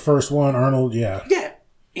 And that's the first one. Arnold, Yeah.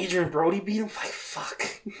 Adrian Brody beat him. Like,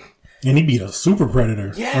 fuck. And he beat a super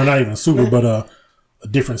predator. Yeah. Or not even a super, but a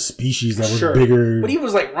different species that was bigger. But he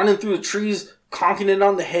was like running through the trees, conking it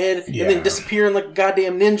on the head, and then disappearing like a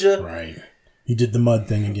goddamn ninja. Right. He did the mud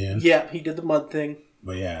thing again. Yeah, he did the mud thing.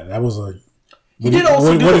 But yeah, that was a... He did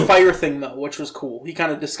also do the fire thing, though, which was cool. He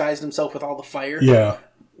kind of disguised himself with all the fire. Yeah.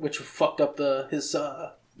 Which fucked up his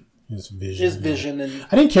vision. His vision. And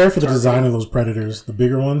I didn't care for the design of those predators, the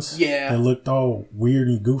bigger ones. Yeah. They looked all weird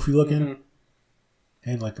and goofy looking. Mm-hmm.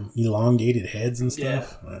 They had like elongated heads and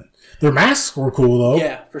stuff. Yeah. Their masks were cool, though.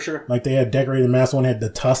 Yeah, for sure. Like they had decorated masks. One had the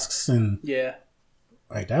tusks and... Yeah.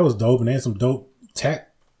 Like that was dope. And they had some dope tech.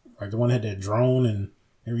 Like the one had that drone and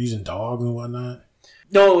they were using dogs and whatnot.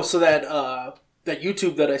 No, so that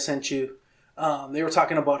YouTube that I sent you, they were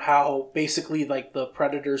talking about how basically like the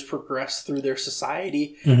predators progress through their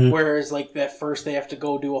society, whereas like at first they have to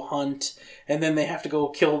go do a hunt and then they have to go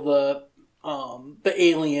kill the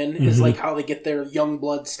alien is like how they get their young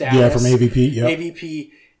blood status. Yeah, from AVP. Yeah,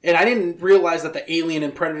 AVP. And I didn't realize that the alien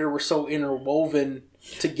and predator were so interwoven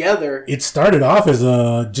together. It started off as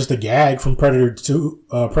just a gag from Predator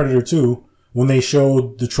 2 when they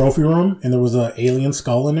showed the trophy room and there was an alien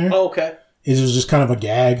skull in there. Oh, okay. It was just kind of a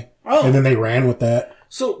gag. Oh. And then they ran with that.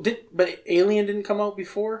 So but Alien didn't come out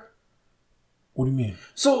before? What do you mean?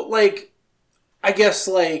 So like I guess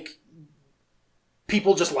like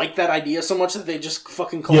people just liked that idea so much that they just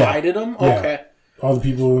fucking collided them? Yeah. Okay. All the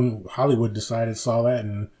people in Hollywood saw that,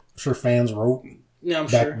 and I'm sure fans wrote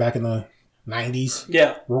back in the 90s.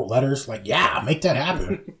 Yeah. Wrote letters like, yeah, make that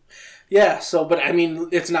happen. Yeah, so, but I mean,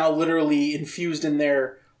 it's now literally infused in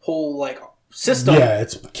their whole, like, system. Yeah,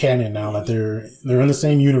 it's canon now that they're in the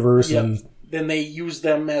same universe. Yep. And then they use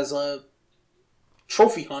them as a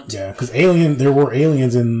trophy hunt. Yeah, because there were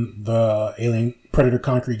aliens in the Alien Predator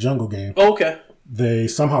Concrete Jungle game. Oh, okay. They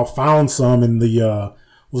somehow found some in the,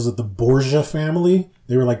 was it the Borgia family?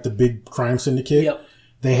 They were like the big crime syndicate. Yep.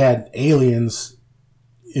 They had aliens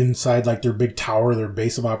inside like their big tower, their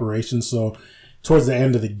base of operations. So towards the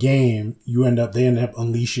end of the game, they end up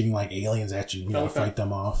unleashing like aliens at you. You gotta fight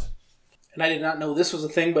them off. and I did not know this was a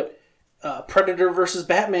thing, but Predator versus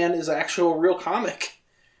Batman is an actual real comic.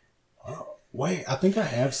 Wait, I think I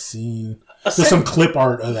have seen there's some clip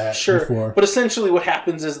art of that before. But essentially what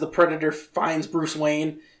happens is the Predator finds Bruce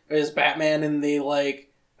Wayne as Batman, and they're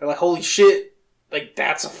like, holy shit, like,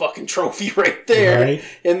 that's a fucking trophy right there. Right.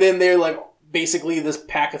 And then they're like, basically this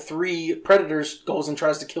pack of 3 Predators goes and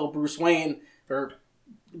tries to kill Bruce Wayne, or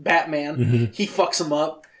Batman. Mm-hmm. He fucks him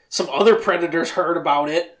up. Some other Predators heard about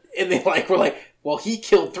it, and they were like, well, he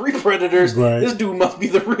killed 3 Predators. Right. This dude must be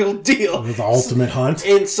the real deal. The ultimate hunt.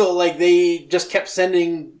 And so, like, they just kept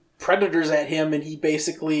sending Predators at him, and he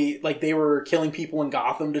basically, like, they were killing people in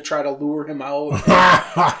Gotham to try to lure him out.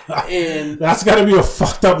 And that's got to be a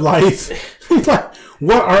fucked up life. Like,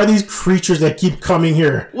 what are these creatures that keep coming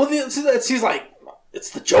here? Well, he's like, it's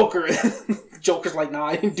the Joker. The Joker's like, nah,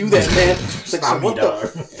 I didn't do that, man. It's like, so what the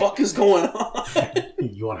fuck is going on?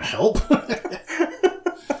 You want to help?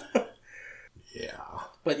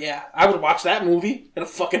 But yeah, I would watch that movie in a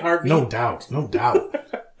fucking heartbeat. No doubt.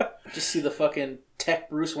 Just see the fucking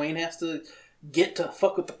tech Bruce Wayne has to get to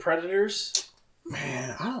fuck with the Predators.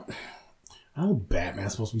 Man, I know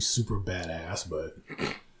Batman's supposed to be super badass, but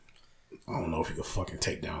I don't know if he could fucking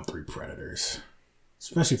take down 3 Predators.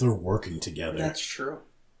 Especially if they're working together. That's true.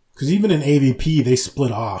 Because even in AVP, they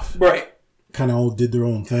split off. Right. Kind of all did their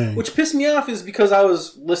own thing. Which pissed me off is because I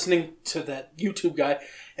was listening to that YouTube guy,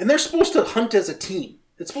 and they're supposed to hunt as a team.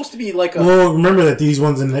 It's supposed to be like a... Well, remember that these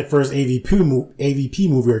ones in that first AVP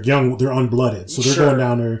movie are young. They're unblooded. So they're going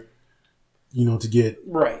down there, to get...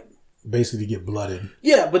 Right. Basically to get blooded.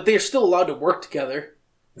 Yeah, but they're still allowed to work together.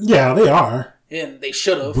 Yeah, they are. And they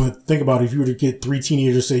should have. But think about it. If you were to get 3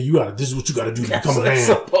 teenagers say, this is what you got to do to become a man.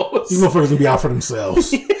 These motherfuckers going to be out for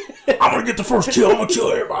themselves. I'm going to get the first kill. I'm going to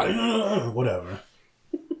kill everybody. Whatever.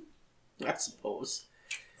 I suppose.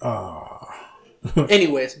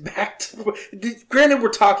 Anyways, back to... Granted, we're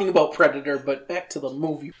talking about Predator, but back to the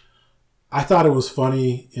movie. I thought it was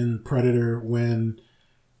funny in Predator when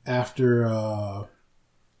after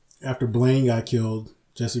Blaine got killed,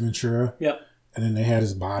 Jesse Ventura. Yep. And then they had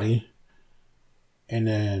his body. And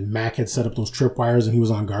then Mac had set up those tripwires and he was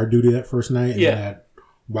on guard duty that first night. And then that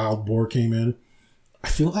wild boar came in. I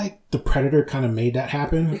feel like the Predator kind of made that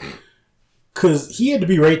happen. Because he had to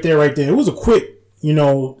be right there. It was a quick,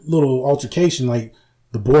 little altercation. Like,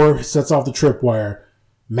 the boar sets off the tripwire.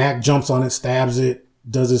 Mac jumps on it, stabs it,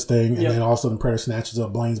 does his thing. And then all of a sudden the Predator snatches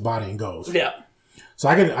up Blaine's body and goes. Yeah. So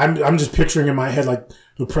I'm just picturing in my head, like,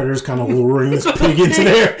 the Predator's kind of luring this pig into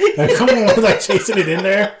there. Like, come on, like, chasing it in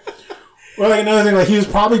there. Or, like, another thing, like, he was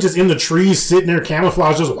probably just in the trees, sitting there,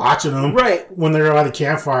 camouflage, just watching them. Right. When they're by the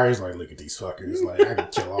campfire, he's like, look at these fuckers. Like, I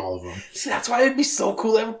could kill all of them. See, that's why it'd be so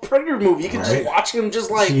cool to have a Predator movie. You could just watch him just,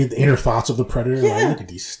 like... See the inner thoughts of the Predator. Yeah. Like, look at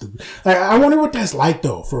these stupid... Like, I wonder what that's like,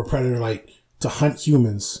 though, for a Predator, like, to hunt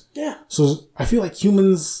humans. Yeah. So, I feel like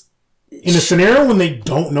humans, in a scenario when they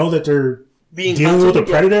don't know that they're being dealing with a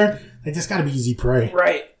Predator, like, this gotta be easy prey.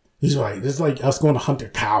 Right. He's like, this is like us going to hunt a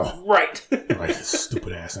cow. Right. Like, this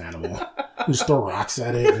stupid ass animal. Just throw rocks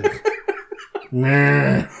at it.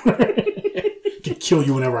 And, can kill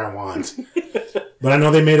you whenever I want. But I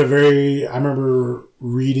know they made I remember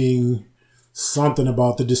reading something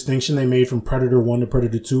about the distinction they made from Predator 1 to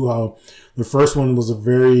Predator 2, how the first one was a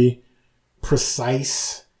very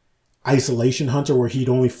precise isolation hunter where he'd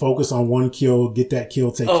only focus on one kill, get that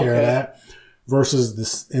kill, take care of that. Versus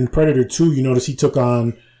this, in Predator 2, you notice he took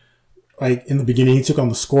on, like, in the beginning, he took on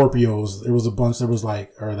the Scorpios. There was a bunch that was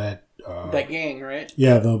like, or that... that gang, right?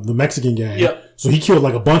 Yeah, the Mexican gang. Yep. So he killed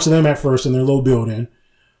like a bunch of them at first in their little building.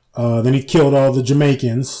 Then he killed all the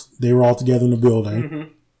Jamaicans. They were all together in the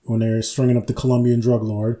building when they were stringing up the Colombian drug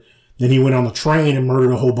lord. Then he went on the train and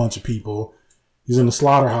murdered a whole bunch of people. He's in the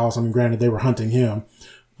slaughterhouse. I mean, granted, they were hunting him.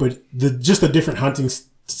 But just the different hunting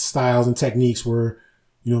styles and techniques were,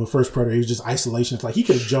 the first Predator, he was just isolation. It's like he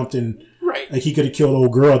could have jumped in... Right. Like, he could have killed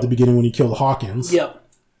old girl at the beginning when he killed Hawkins. Yep.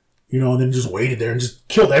 And then just waited there and just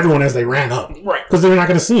killed everyone as they ran up. Right. Because they were not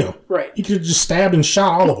going to see him. Right. He could have just stabbed and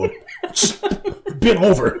shot all of them. Just bent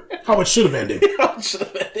over. How it should have ended.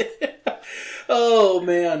 Oh,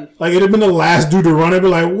 man. Like, it'd have been the last dude to run. I'd be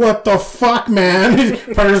like, what the fuck, man?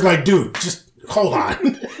 Predator's like, dude, just hold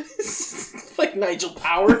on. Like Nigel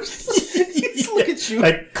Powers. Look at you.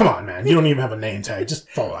 Like, come on, man. You don't even have a name tag. Just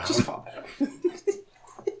fall out. Just fall out.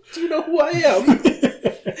 Do you know who I am?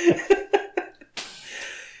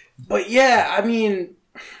 But yeah, I mean...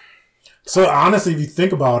 So honestly, if you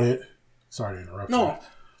think about it... Sorry to interrupt you.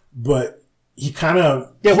 But he kind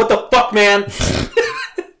of... Yeah, what the fuck, man?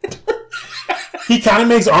 He kind of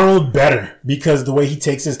makes Arnold better because the way he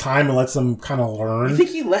takes his time and lets him kind of learn. You think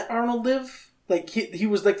he let Arnold live? Like he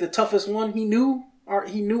was like the toughest one. He knew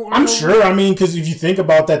Arnold. I'm sure. I mean, because if you think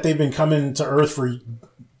about that, they've been coming to Earth for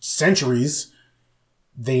centuries.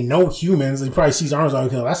 They know humans. They probably sees Arnold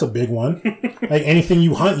like, okay, that's a big one. Like anything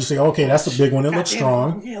you hunt, you say, okay, that's a big one. It looks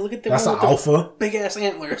strong. Yeah, look at that. That's an alpha. Big ass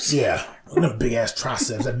antlers. Yeah, and the big ass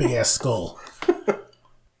triceps, that big ass skull.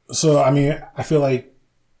 So I mean, I feel like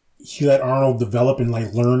he let Arnold develop and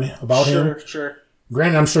like learn about him. Sure.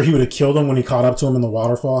 Granted, I'm sure he would have killed him when he caught up to him in the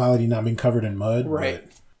waterfall. Had he not been covered in mud, right?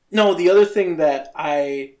 But... No, the other thing that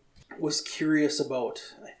I was curious about,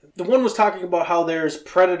 the one was talking about how there's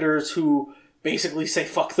predators who basically say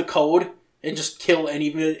fuck the code and just kill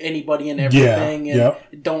anybody and everything,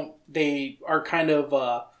 they are kind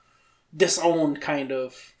of disowned kind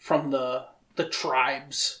of from the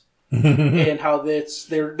tribes and how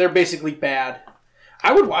they're basically bad.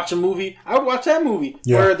 I would watch a movie. I would watch that movie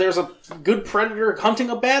where there's a good predator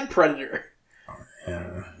hunting a bad predator.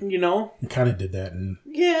 Yeah, you know, he kind of did that,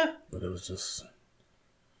 but it was just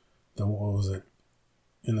what was it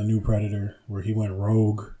in the new Predator where he went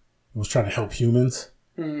rogue. Was trying to help humans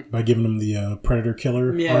by giving them the Predator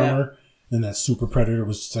Killer armor. And that Super Predator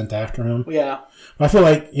was sent after him. Yeah. I feel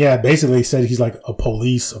like, basically he said he's like a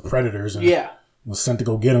police of predators. And was sent to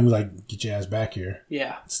go get him. Like, get your ass back here.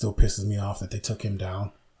 Yeah. It still pisses me off that they took him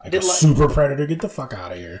down. Like Super Predator, get the fuck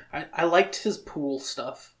out of here. I liked his pool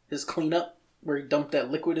stuff. His cleanup, where he dumped that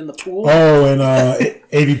liquid in the pool. Oh, and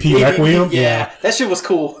AVP Requiem? Yeah. That shit was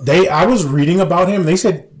cool. I was reading about him. They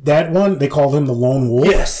said that one, they called him the Lone Wolf.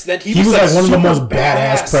 Yes, that he was like one of the most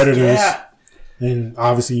badass predators. Yeah. And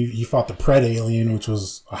obviously, he fought the Pred Alien, which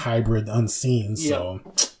was a hybrid unseen. So,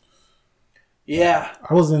 I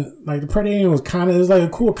wasn't like the Pred Alien was it was like a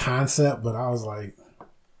cool concept, but I was like,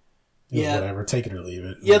 whatever, take it or leave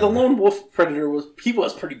it. Yeah, the Lone Wolf Predator was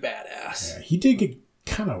pretty badass. Yeah, he did get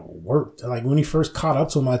kind of worked. Like when he first caught up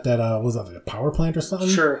to him at that, was that a power plant or something?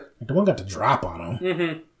 Sure. Like the one got the drop on him.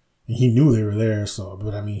 Mm-hmm. And he knew they were there,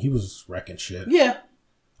 but I mean, he was wrecking shit. Yeah.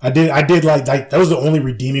 I did like that was the only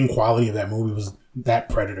redeeming quality of that movie was that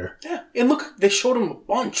Predator. Yeah. And look, they showed him a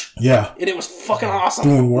bunch. Yeah. And it was fucking awesome.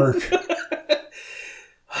 Doing work.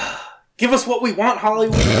 Give us what we want,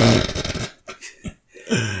 Hollywood.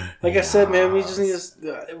 Like I said, man, we just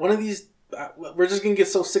need one of these. We're just going to get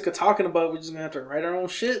so sick of talking about it, we're just going to have to write our own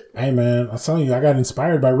shit. Hey, man, I'm telling you, I got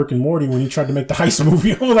inspired by Rick and Morty when he tried to make the heist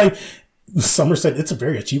movie. I'm like, Summer said it's a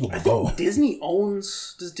very achievable goal. Does Disney own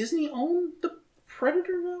the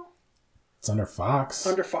Predator now? It's under Fox.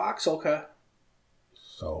 Under Fox, okay.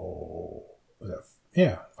 So,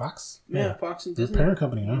 Fox? Yeah, Fox and Disney. The parent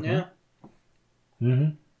company now. Yeah.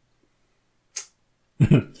 Mm-hmm.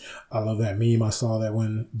 I love that meme I saw that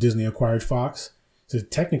when Disney acquired Fox. So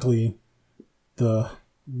technically, the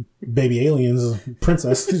baby alien's a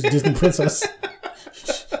princess, Disney princess,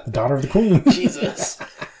 the daughter of the queen. Jesus.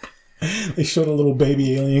 They showed a little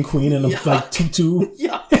baby alien queen in a tutu.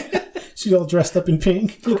 Yeah. She's all dressed up in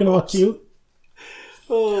pink, looking all cute.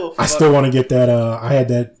 Oh, I still want to get that. I had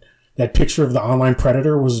that picture of the online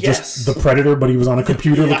predator was just the predator, but he was on a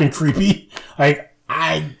computer looking creepy. I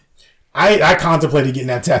contemplated getting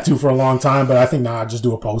that tattoo for a long time, but I think I'd just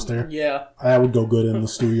do a poster. Yeah. That would go good in the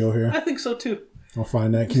studio here. I think so too. I'll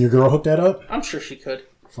find that. Can your girl hook that up? I'm sure she could.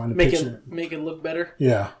 Find a picture. Make it look better.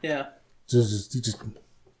 Yeah. Yeah. Just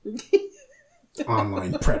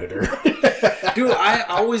online predator. Dude, I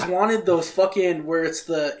always wanted those fucking where it's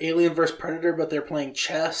the Alien vs Predator, but they're playing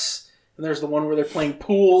chess. And there's the one where they're playing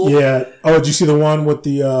pool. Yeah. Oh, did you see the one with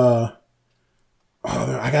the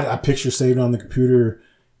I got a picture saved on the computer.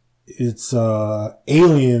 It's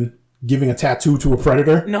Alien giving a tattoo to a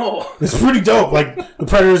predator. No. It's pretty dope. Like the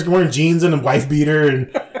predator's wearing jeans and a wife beater,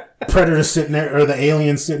 and predator's sitting there, or the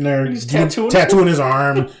alien sitting there tattooing his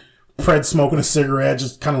arm. Pred smoking a cigarette,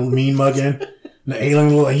 just kind of mean mugging. And the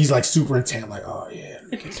alien, he's like super intent, like, oh yeah, let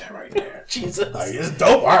me get that right there. Jesus. Like, it's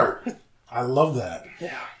dope art. I love that.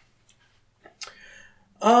 Yeah.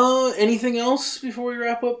 Anything else before we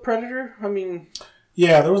wrap up Predator? I mean,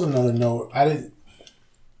 yeah, there was another note.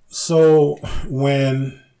 So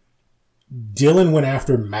when Dylan went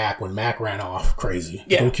after Mac, when Mac ran off crazy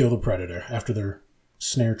to go kill the Predator after their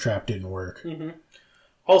snare trap didn't work. Mm-hmm.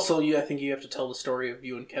 Also, I think you have to tell the story of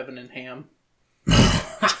you and Kevin and Ham.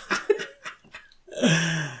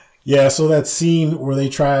 Yeah, so that scene where they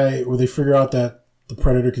figure out that the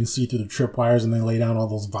Predator can see through the tripwires and they lay down all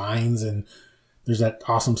those vines, and there's that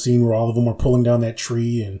awesome scene where all of them are pulling down that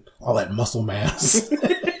tree and all that muscle mass.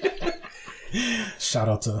 Shout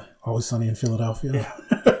out to Always Sunny in Philadelphia.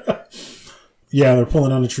 Yeah. Yeah, they're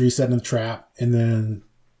pulling on the tree, setting the trap, and then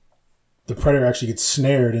the Predator actually gets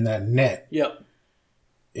snared in that net. Yep.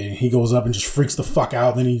 And he goes up and just freaks the fuck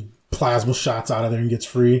out, and then he plasma shots out of there and gets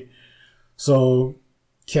free. So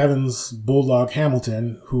Kevin's bulldog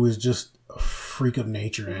Hamilton, who is just a freak of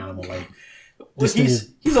nature animal, like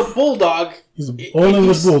he's a bulldog. He's an old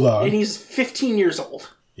English bulldog, and he's 15 years old.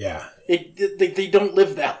 Yeah, they don't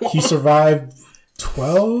live that long. He survived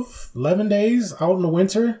 11 days out in the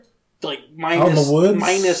winter, like out in the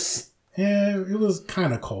woods. Yeah, it was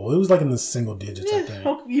kind of cold. It was like in the single digits, I think.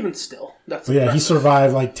 Well, even still, that's. But yeah, he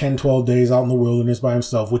survived like 10, 12 days out in the wilderness by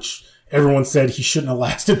himself, which everyone said he shouldn't have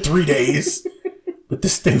lasted 3 days. But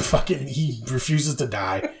this thing he refuses to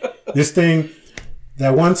die. This thing,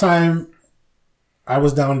 that one time I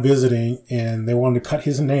was down visiting and they wanted to cut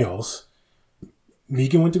his nails.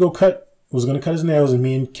 Megan was going to cut his nails, and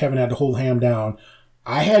me and Kevin had to hold Ham down.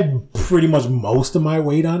 I had pretty much most of my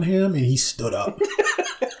weight on him, and he stood up.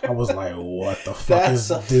 I was like, what the fuck is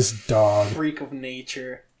this dog? Freak of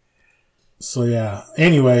nature. So yeah.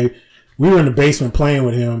 Anyway, we were in the basement playing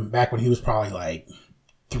with him back when he was probably like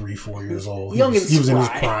 3-4 years old. He was in his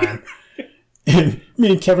prime. And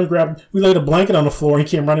me and Kevin we laid a blanket on the floor, and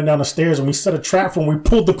he came running down the stairs, and we set a trap for him. We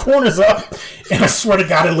pulled the corners up, and I swear to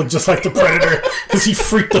God, it looked just like the Predator, because he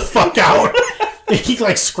freaked the fuck out. And he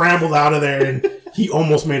like scrambled out of there, and he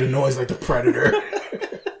almost made a noise like the Predator.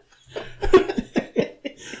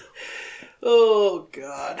 Oh,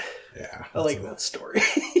 God. Yeah. I like that story.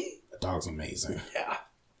 The dog's amazing. Yeah.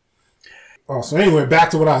 Oh, so anyway, back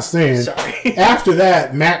to what I was saying. Sorry. After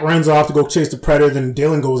that, Matt runs off to go chase the Predator, then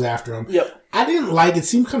Dylan goes after him. Yep. I didn't like it.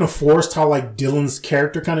 Seemed kind of forced how like Dylan's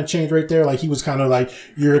character kind of changed right there. Like he was kind of like,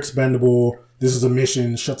 you're expendable. This is a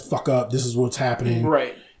mission. Shut the fuck up. This is what's happening.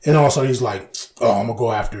 Right. And also he's like, oh, I'm going to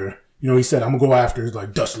go after. You know, he said, I'm going to go after. He's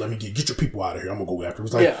like, Dust, let me get your people out of here. I'm going to go after.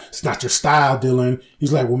 He's like, It's not your style, Dylan.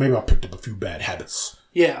 He's like, well, maybe I picked up a few bad habits.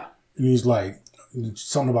 Yeah. And he's like,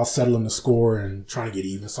 something about settling the score and trying to get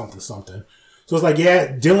even, something. So it's like,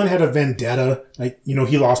 yeah, Dylan had a vendetta. Like, you know,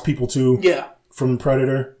 he lost people too. Yeah. From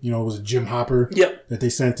Predator. You know, it was Jim Hopper. Yep. That they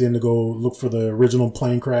sent in to go look for the original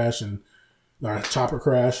plane crash and chopper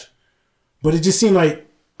crash. But it just seemed like,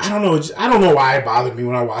 I don't know why it bothered me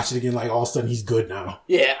when I watched it again. Like, all of a sudden, he's good now.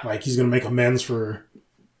 Yeah. Like, he's going to make amends for...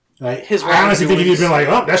 Like, I honestly think he'd been like,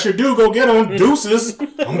 oh, that's your dude. Go get him. Deuces.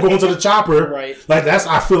 I'm going to the chopper. Right. Like,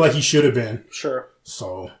 I feel like he should have been. Sure.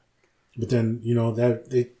 So... But then, you know, that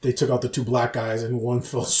they took out the two black guys and one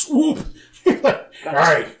fell swoop. Like, all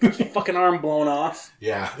right. Fucking arm blown off.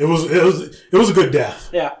 Yeah. It was a good death.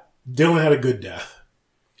 Yeah. Dylan had a good death.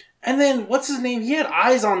 And then, what's his name? He had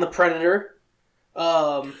eyes on the Predator.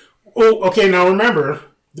 Oh, okay. Now remember,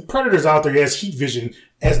 the Predator's out there. He has heat vision.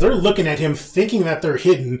 As they're looking at him, thinking that they're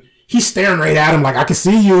hidden, he's staring right at him like, I can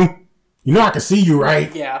see you. You know I can see you,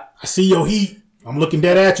 right? Yeah. I see your heat. I'm looking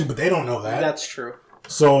dead at you, but they don't know that. That's true.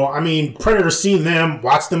 So, I mean, Predator's seen them,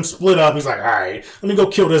 watched them split up. He's like, all right, let me go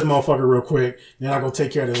kill this motherfucker real quick. Then I'll go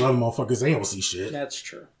take care of these other motherfuckers. They don't see shit. That's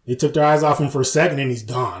true. They took their eyes off him for a second and he's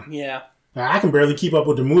gone. Yeah. Now, I can barely keep up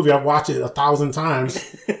with the movie. I've watched it 1,000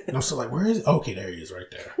 times. And I'm still like, where is it? Okay, there he is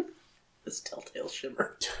right there. It's Telltale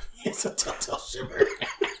Shimmer. It's a Telltale Shimmer. I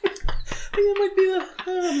think it might be the... I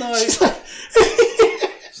don't know.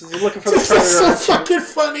 She's looking for the Predator. That's so fucking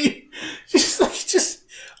funny. She's like,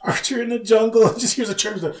 Archer in the jungle and just hears a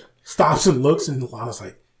chirp that stops and looks, and Lana's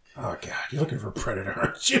like, oh God, you're looking for a Predator,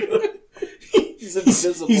 aren't you? He's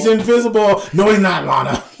invisible. He's invisible. No, he's not,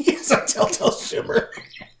 Lana. He's a Telltale Shimmer.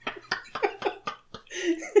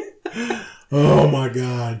 Oh my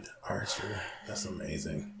God. Archer. That's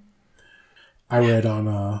amazing. I read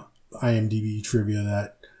on IMDb trivia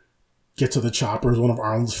that Get to the Chopper is one of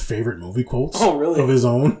Arnold's favorite movie quotes. Oh, really? Of his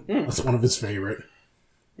own. That's one of his favorite.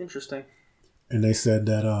 Interesting. And they said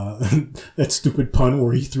that that stupid pun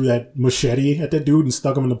where he threw that machete at that dude and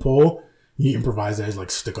stuck him in the pole, he improvised that as like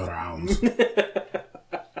stick other hounds.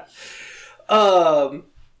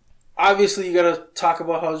 Obviously you gotta talk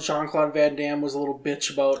about how Jean-Claude Van Damme was a little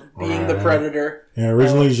bitch about being the Predator. Yeah,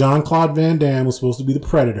 originally Jean-Claude Van Damme was supposed to be the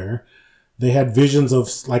Predator. They had visions of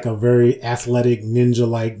like a very athletic,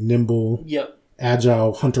 ninja-like, nimble,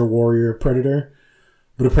 agile hunter-warrior Predator.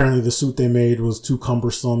 But apparently the suit they made was too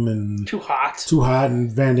cumbersome and... Too hot.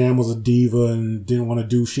 And Van Damme was a diva and didn't want to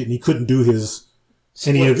do shit. And he couldn't do his...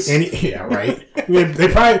 Yeah, right? I mean, they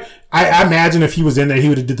probably... I imagine if he was in there, he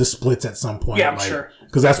would have did the splits at some point. Yeah, I'm sure.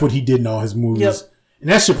 Because that's what he did in all his movies. Yep.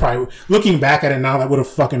 And that shit probably... Looking back at it now, that would have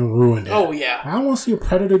fucking ruined it. Oh, yeah. I don't want to see a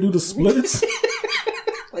Predator do the splits.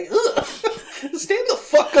 Like, ugh. Stand the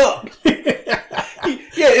fuck up.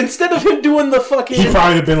 Yeah, instead of him doing the fucking... He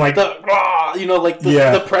probably have been like...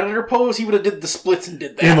 the Predator pose, he would have did the splits and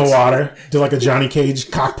did that. In the water. Did like a Johnny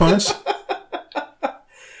Cage cock punch.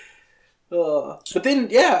 But then,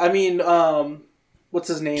 yeah, I mean, what's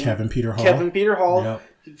his name? Kevin Peter Hall. Yep.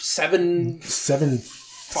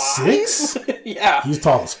 7'6". Yeah. He's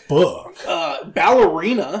tall as fuck.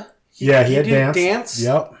 Ballerina. He had did dance.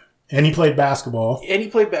 Yep. And he played basketball.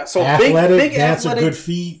 So athletic, big dancer, athletic. good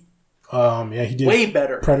feet. He did way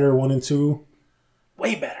better. Predator 1 and 2.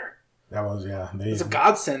 Way better. That was It's a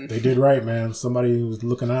godsend. They did right, man. Somebody was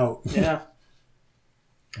looking out. Yeah.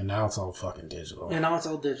 And now it's all fucking digital.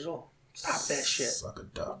 Stop that shit. Suck a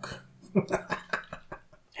duck.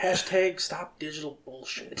 Hashtag stop digital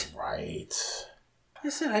bullshit. Right.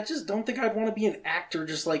 Listen, I just don't think I'd want to be an actor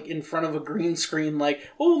just like in front of a green screen like,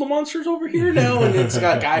 oh, the monster's over here now, and it's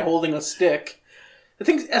got a guy holding a stick. I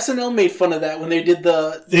think SNL made fun of that when they did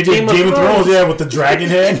Game of Thrones, yeah, with the dragon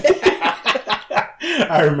head.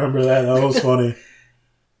 I remember that. That was funny.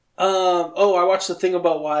 I watched the thing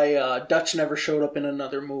about why Dutch never showed up in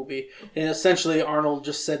another movie, and essentially Arnold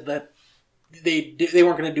just said that they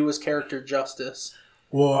weren't going to do his character justice.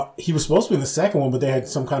 Well, he was supposed to be in the second one, but they had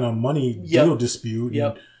some kind of money deal dispute.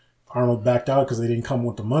 Yep. And Arnold backed out because they didn't come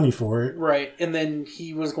with the money for it. Right, and then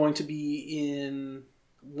he was going to be in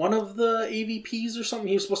one of the AVPs or something.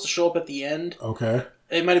 He was supposed to show up at the end. Okay.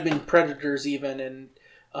 It might have been Predators even, and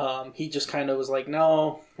he just kind of was like,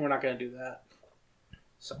 no, we're not going to do that.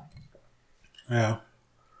 So. Yeah.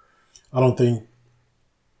 I don't think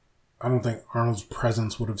Arnold's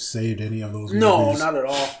presence would have saved any of those movies. No, not at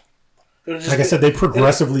all. Like I said, they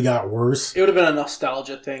progressively got worse. It would have been a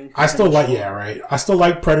nostalgia thing. I still like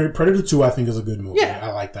Predator. Predator 2, I think, is a good movie. Yeah.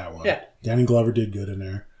 I like that one. Yeah. Danny Glover did good in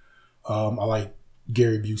there. I like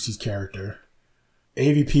Gary Busey's character.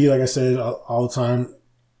 AVP, like I said, all the time,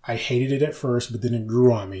 I hated it at first, but then it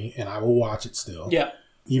grew on me, and I will watch it still. Yeah.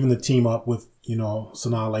 Even the team up with,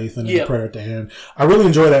 Sanaa Lathan and the Predator at the end. I really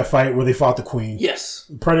enjoy that fight where they fought the Queen.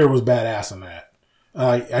 Yes. Predator was badass in that.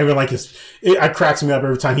 I even like it cracks me up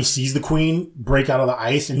every time he sees the Queen break out of the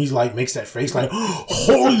ice and he's like, makes that face like,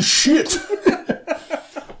 holy shit.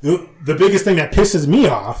 The biggest thing that pisses me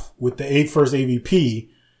off with the first AVP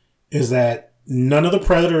is that none of the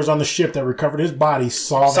Predators on the ship that recovered his body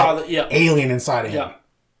saw that alien inside of him. Yeah.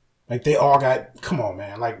 Like, they all come on,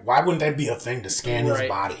 man. Like, why wouldn't that be a thing to scan his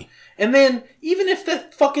body? And then, even if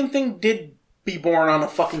that fucking thing did be born on a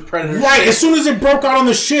fucking Predator ship. As soon as it broke out on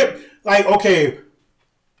the ship, like, okay,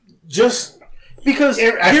 just... Because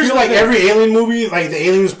I feel like every alien movie, like, the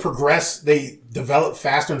aliens progress, they develop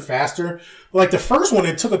faster and faster. But, like, the first one,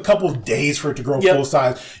 it took a couple of days for it to grow full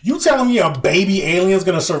size. You telling me a baby alien's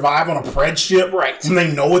gonna survive on a Pred ship when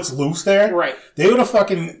they know it's loose there? Right. They would have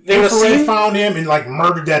fucking infrared found him and, like,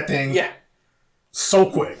 murdered that thing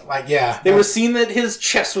so quick. Like, They would have seen that his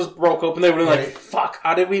chest was broke open. They would have been like, fuck,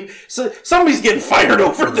 how did we... So, somebody's getting fired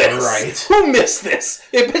over this. Right. Who missed this?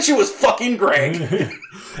 I bet you it was fucking Greg.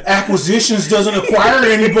 Acquisitions doesn't acquire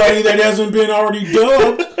anybody that hasn't been already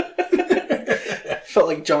dubbed. Felt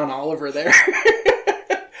like John Oliver there.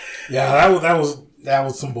 That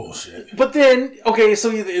was some bullshit. But then, okay, so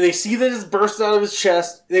they see that it's burst out of his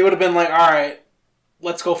chest. They would have been like, all right,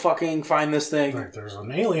 let's go fucking find this thing. Like, there's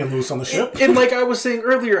an alien loose on the ship. And like I was saying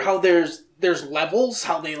earlier, how there's levels,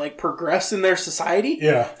 how they like progress in their society.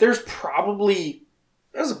 Yeah. There's probably...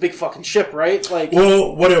 That was a big fucking ship, right? Like,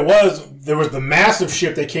 well, what it was, there was the massive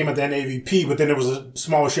ship that came at the end AVP, but then there was a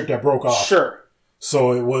smaller ship that broke off. Sure.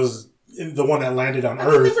 So it was the one that landed on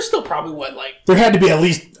Earth. There were still probably, There had to be at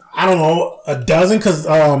least, I don't know, a dozen, because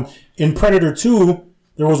in Predator 2,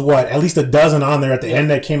 there was, at least a dozen on there at the end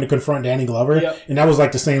that came to confront Danny Glover, and that was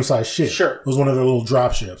like the same size ship. Sure. It was one of their little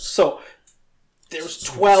drop ships. So, there's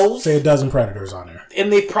 12. Say a dozen Predators on there.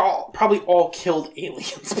 And they probably all killed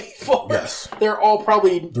aliens before. Yes. They're all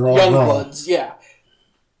probably young bloods. Yeah.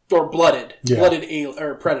 Or blooded. Yeah.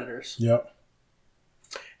 Blooded Predators. Yep.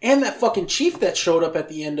 And that fucking chief that showed up at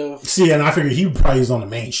the end of... See, and I figured he probably was on the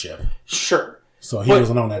main ship. Sure. So he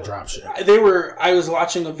wasn't on that drop ship. I was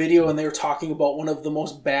watching a video and they were talking about one of the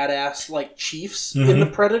most badass, chiefs in the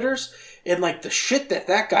Predators. And, the shit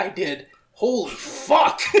that guy did... Holy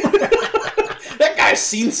fuck. That guy's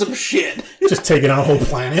seen some shit. Just taking out whole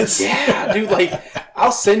planets. Yeah, dude,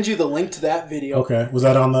 I'll send you the link to that video. Okay. Was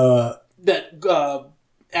that on the... That,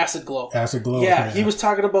 Acid Glow. Acid Glow? Yeah, okay, he was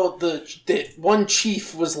talking about the one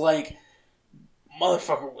chief was like,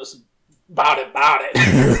 motherfucker was about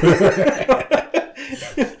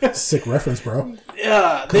it. Sick reference, bro.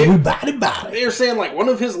 Yeah. They were saying, one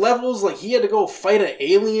of his levels, he had to go fight an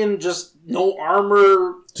alien, just no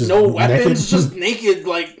armor, just no weapons, naked? Just naked,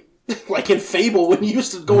 like in Fable when he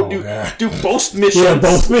used to go do boast missions. Yeah,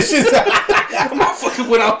 boast missions. Motherfucker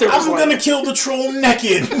went out there. I'm gonna kill the troll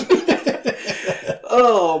naked.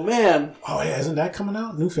 Oh man. Oh yeah, isn't that coming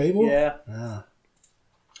out? New Fable? Yeah.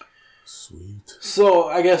 Sweet. So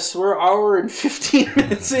I guess we're an hour and 15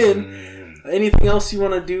 minutes in. Anything else you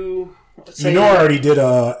want to do? You know I already did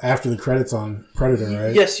after the credits on Predator,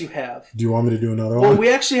 right? Yes, you have. Do you want me to do another one? Well, we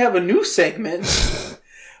actually have a new segment.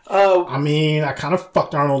 I mean, I kind of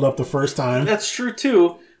fucked Arnold up the first time. That's true,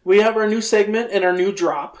 too. We have our new segment and our new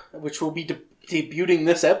drop, which will be debuting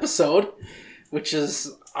this episode, which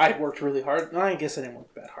is... I worked really hard. No, I guess I didn't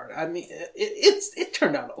work that hard. I mean, it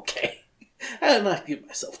turned out okay. I did not give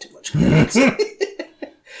myself too much credit.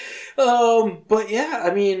 But yeah,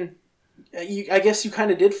 I mean, I guess you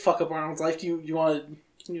kind of did fuck up Arnold's life. Do you want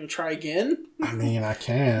to try again? I mean, I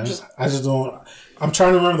can. I just don't. I'm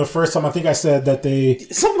trying to remember the first time. I think I said that they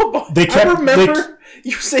kept. I remember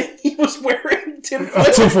you saying he was wearing tinfoil.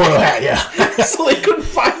 A tinfoil hat, yeah. So they couldn't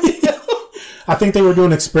find him. I think they were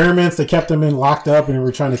doing experiments. They kept him locked up, and they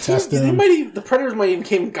were trying to test him. The predators might even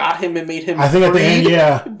came and got him and made him. I think at the end,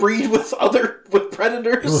 yeah, breed with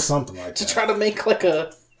predators. It was something like that to try to make like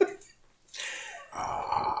a.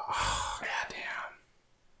 Goddamn!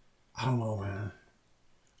 I don't know, man.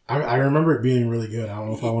 I remember it being really good. I don't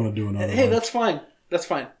know if I want to do another. Hey, that's fine. That's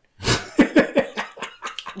fine.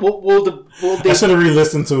 we'll I should have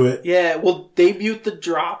re-listened to it. Yeah, we'll debut the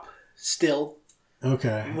drop still.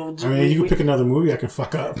 Okay. I mean, you can pick another movie I can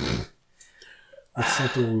fuck up. What's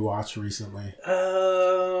something we watched recently?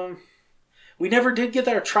 We never did get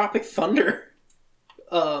our Tropic Thunder.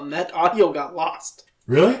 That audio got lost.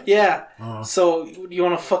 Really? Yeah. So, you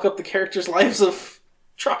want to fuck up the characters' lives of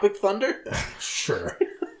Tropic Thunder? Sure.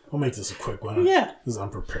 I'll make this a quick one. Yeah. Because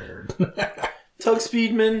I'm prepared. Tug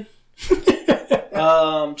Speedman.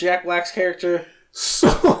 Jack Black's character. So...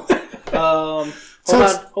 Hold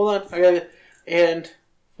on. I got it. And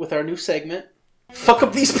with our new segment, fuck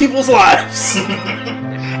up these people's lives.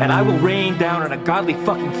 And I will rain down on a godly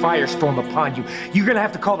fucking firestorm upon you. You're gonna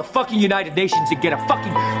have to call the fucking United Nations and get a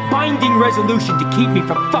fucking binding resolution to keep me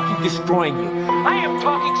from fucking destroying you. I am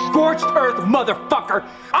talking scorched earth, motherfucker.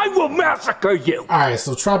 I will massacre you. Alright,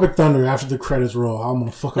 so Tropic Thunder, after the credits roll, I'm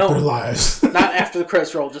gonna fuck up their lives. Not after the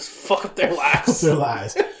credits roll, just fuck up their lives. Fuck up their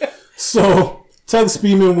lives. So, Tug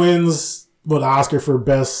Speedman wins the Oscar for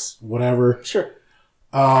best whatever. Sure.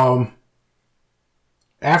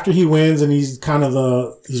 After he wins and he's kind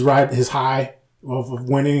of he's riding his high of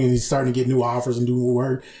winning and he's starting to get new offers and doing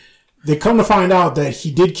work, they come to find out that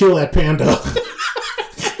he did kill that panda.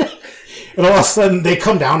 And all of a sudden they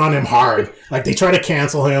come down on him hard. Like they try to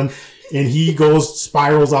cancel him and he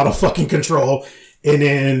spirals out of fucking control. And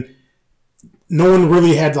then no one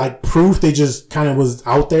really had like proof. They just kind of was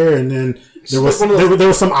out there. And then there was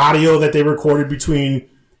some audio that they recorded between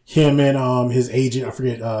him and his agent. I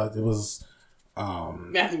forget. It was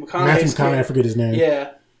Matthew McConaughey. I forget his name.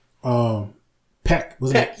 Yeah. Peck.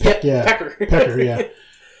 Was it Peck? Yeah. Pecker. Yeah.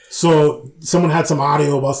 So someone had some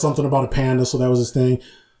audio about something about a panda. So that was his thing.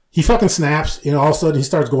 He fucking snaps, and all of a sudden he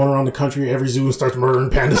starts going around the country, every zoo, and starts murdering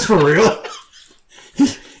pandas for real.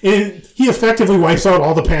 And he effectively wipes out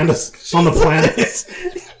all the pandas on the planet.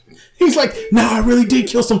 He's like, no, I really did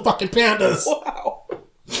kill some fucking pandas. Wow.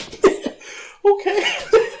 Okay.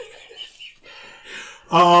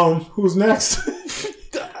 Who's next?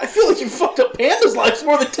 I feel like you fucked up pandas' lives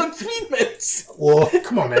more than Tug Speedman's. Well,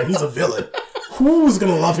 come on, man. He's a villain. Who's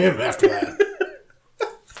gonna love him after that?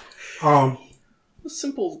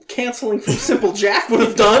 Simple canceling from Simple Jack would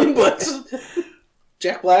have done, but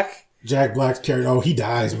Jack Black's character. Oh, he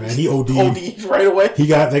dies, man. He OD'd. OD'd right away. They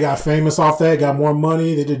got famous off that. Got more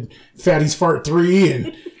money. They did Fatty's Fart 3,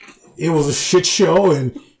 and it was a shit show.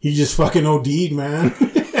 And he just fucking OD'd, man.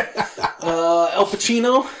 Al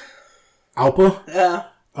Pacino. Alpa.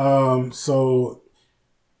 Yeah. So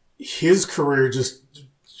his career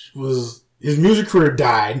his music career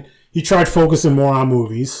died. He tried focusing more on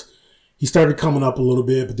movies. He started coming up a little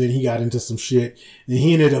bit, but then he got into some shit. And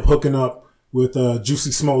he ended up hooking up with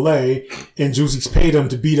Juicy Smollett, and Juicy paid him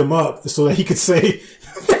to beat him up so that he could say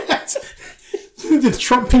that the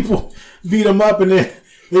Trump people beat him up, and then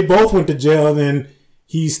they both went to jail, and then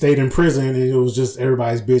he stayed in prison, and it was just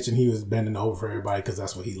everybody's bitch, and he was bending over for everybody because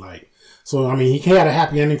that's what he liked. So, I mean, he had a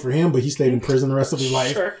happy ending for him, but he stayed in prison the rest of his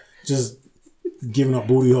life. Sure. Just giving up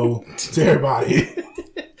booty hole to everybody.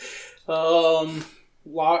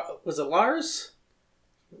 Was it Lars?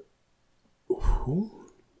 Who?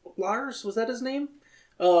 Lars? Was that his name?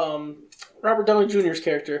 Robert Downey Jr.'s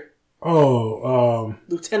character. Oh,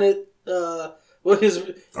 Lieutenant,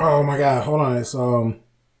 Oh my god, hold on. It's,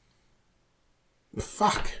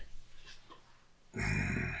 fuck.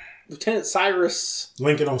 Lieutenant Cyrus.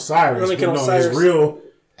 Lincoln Osiris. His real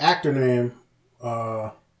actor name,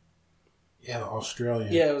 the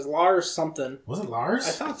Australian. Yeah, it was Lars something. Was it Lars?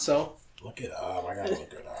 I thought so. Look it up. I gotta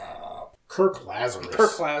look it up. Kirk Lazarus.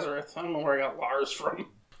 Kirk Lazarus. I don't know where I got Lars from.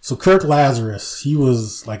 So Kirk Lazarus, he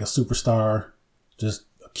was like a superstar, just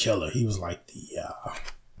a killer. He was like the,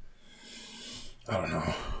 I don't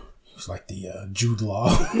know, he was like the Jude Law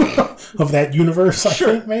of that universe, I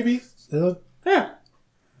think, maybe. Yeah.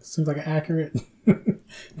 Seems like accurate.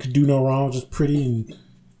 Could do no wrong, just pretty. And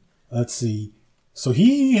let's see. So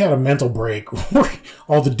he had a mental break where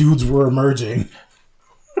all the dudes were emerging.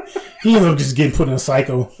 He ended up just getting put in a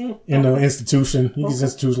psycho in the institution. He gets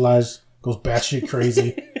institutionalized, goes batshit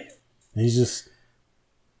crazy. And he's just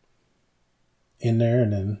in there,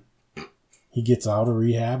 and then he gets out of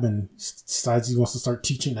rehab and decides he wants to start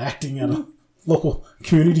teaching acting at a local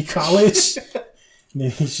community college. And then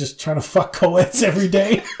he's just trying to fuck co-eds every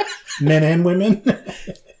day, men and women.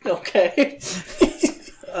 Okay.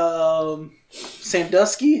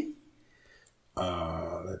 Sandusky?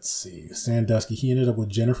 Let's see. Sandusky. He ended up with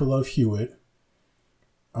Jennifer Love Hewitt.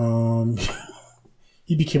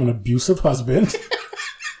 He became an abusive husband.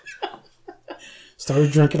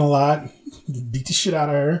 Started drinking a lot. Beat the shit out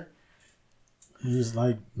of her. He was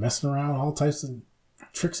like messing around, all types of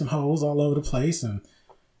tricks and hoes all over the place. And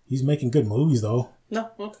he's making good movies though. No,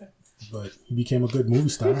 okay. But he became a good movie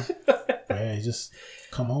star. Yeah, he just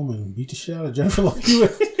come home and beat the shit out of Jennifer Love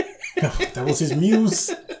Hewitt. That was his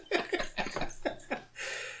muse.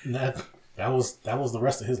 And that was the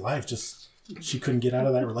rest of his life. Just she couldn't get out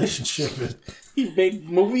of that relationship. And, he made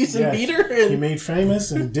movies and beat her. And he made famous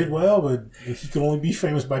and did well, but he could only be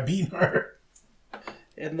famous by beating her.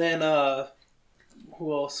 And then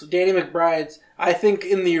who else? Danny McBride's. I think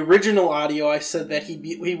in the original audio, I said that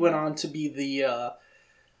he went on to be the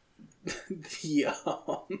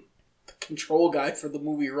control guy for the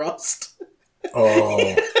movie Rust.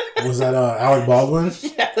 Oh, was that Alec Baldwin?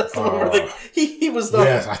 Yeah, that's the one where he was the...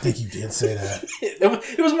 Yes, I think you did say that.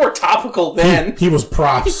 It was more topical then. He was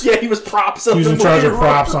props. Yeah, he was props. He was in charge of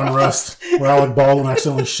props on Rust, where Alec Baldwin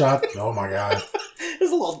accidentally shot. Oh my god. It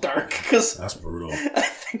was a little dark, because... That's brutal. I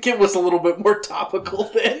think it was a little bit more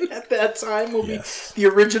topical then at that time. Will Yes. be the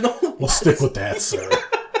original. We'll stick with that, sir.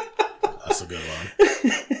 That's a good one.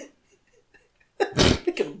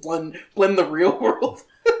 It can blend the real world.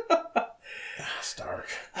 It's dark.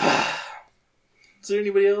 Is there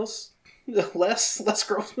anybody else? Les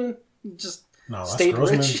Grossman? Just No, Les stayed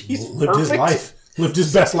Grossman rich. He's lived his perfect. life. Lived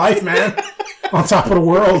his best life, man. On top of the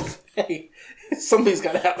world. Hey, somebody's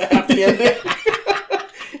got to have a happy ending.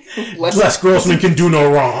 Les Grossman can do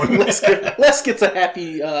no wrong. Les gets a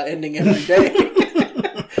happy ending every day.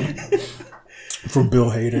 From Bill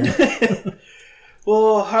Hader.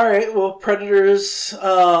 Well, all right. Well, Predators.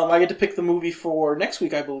 I get to pick the movie for next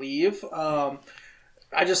week, I believe.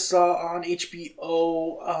 I just saw on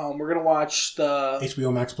HBO. We're gonna watch the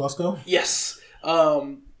HBO Max Plus go? Yes.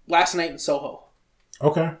 Last Night in Soho.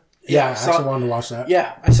 Okay. Yeah, I actually wanted to watch that.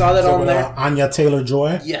 Yeah, I saw that on with, there. Anya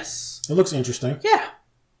Taylor-Joy. Yes. It looks interesting. Yeah.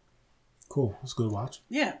 Cool. It's a good watch.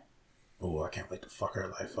 Yeah. Oh, I can't wait to fuck her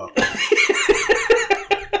life up.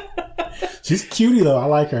 She's a cutie though. I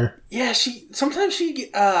like her. Yeah, sometimes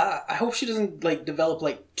I hope she doesn't like develop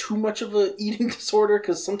like too much of a eating disorder,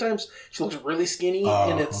 because sometimes she looks really skinny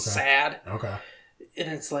and it's sad. Okay.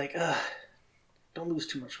 And it's like, don't lose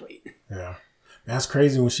too much weight. Yeah. That's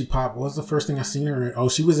crazy when she popped. What was the first thing I seen her in? Oh,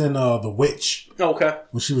 she was in The Witch. Okay.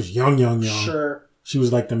 When she was young. Sure. She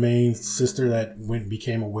was like the main sister that went and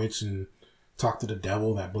became a witch and talked to the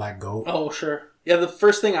devil, that black goat. Oh, sure. Yeah, the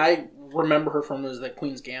first thing I remember her from was that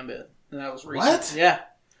Queen's Gambit. And that was recent. What? Yeah.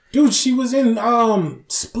 Dude, she was in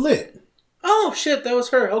Split. Oh, shit, that was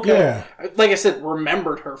her. Okay. Yeah. Like I said,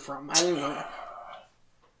 remembered her from. I don't know.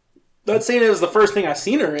 Not saying it was the first thing I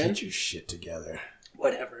seen her in. Get your shit together.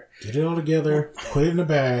 Whatever. Get it all together. Put it in a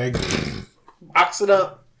bag. Box it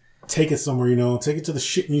up. Take it somewhere, Take it to the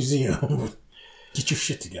shit museum. Get your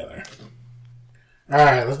shit together. All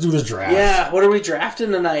right, let's do this draft. Yeah, what are we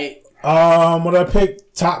drafting tonight? What I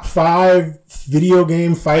pick? Top 5 video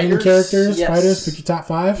game fighting characters? Yes. Fighters? Pick your top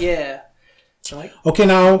 5? Yeah. Okay,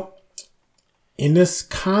 now, in this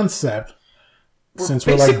concept, since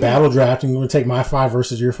we're like battle drafting, we're going to take my 5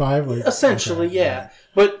 versus your 5? Like, essentially, okay, yeah. Right.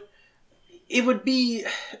 But it would be...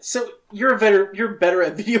 So, you're better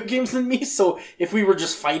at video games than me, so if we were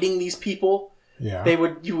just fighting these people, yeah,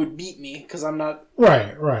 you would beat me, because I'm not...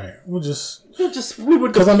 Right. We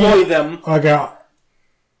would deploy them. Okay,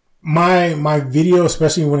 my video,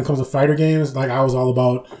 especially when it comes to fighter games, like I was all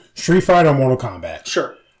about Street Fighter or Mortal Kombat.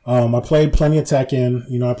 Sure. I played plenty of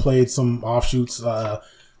Tekken. I played some offshoots.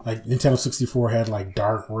 Like Nintendo 64 had like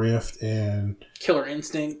Dark Rift and Killer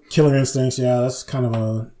Instinct. Yeah, that's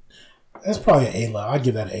probably an A level. I'd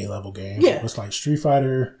give that an A level game. Yeah. It's like Street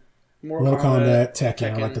Fighter, Mortal Kombat,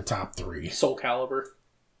 Tekken are like the top 3. Soul Calibur.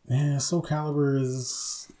 Yeah, Soul Calibur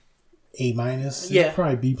is A-. Yeah.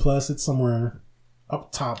 Probably B+. It's somewhere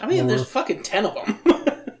up top. I mean, lower. there's fucking 10 of them.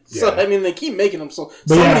 So, Yeah. I mean, they keep making them. So,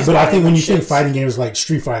 But I think when you think shits. fighting games like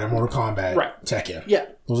Street Fighter, Mortal Kombat, Right. Tekken, Yeah.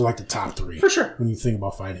 those are like the top 3. For sure. When you think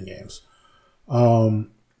about fighting games.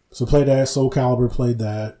 So played that, Soul Calibur, played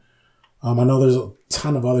that. I know there's a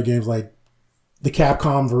ton of other games like the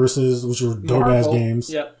Capcom versus, which were dope-ass games.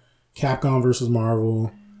 Yep. Capcom versus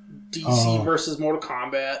Marvel. DC versus Mortal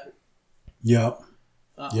Kombat. Yep.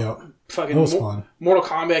 Yep. Fucking That was fun. Mortal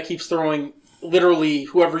Kombat keeps throwing literally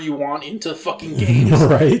whoever you want into fucking games.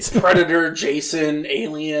 Right. Predator, Jason,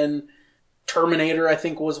 Alien, Terminator, I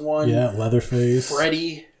think was one. Yeah, Leatherface.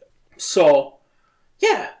 Freddy. So,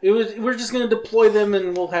 yeah, we're just going to deploy them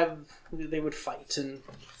and they would fight and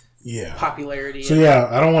popularity. So, yeah,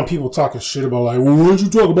 I don't want people talking shit about, like, well, why don't you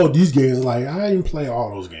talk about these games? Like, I didn't play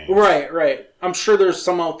all those games. Right. I'm sure there's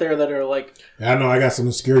some out there that are like... Yeah, I know I got some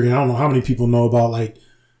obscure games. I don't know how many people know about, like,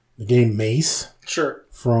 the game Mace. Sure.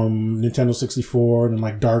 From Nintendo 64 and,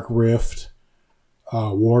 like, Dark Rift.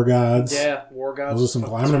 War Gods. Yeah, War Gods. Those are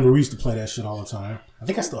some. I remember we used to play that shit all the time. I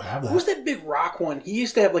think I still have that. What was that big rock one? He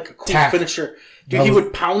used to have like a cool Tap. finisher. Dude, he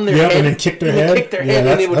would pound their head. and then kick their head.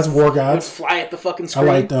 That's War Gods. Would fly at the fucking screen.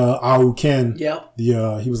 I liked Au Ken. Yep.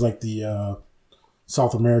 He was like the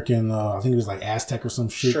South American, I think he was like Aztec or some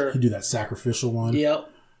shit. Sure. He'd do that sacrificial one. Yep.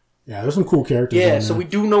 Yeah, there's some cool characters. Yeah, on so there. we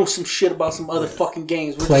do know some shit about some other fucking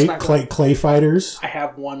games. We're Clay, just not gonna... Clay Fighters. I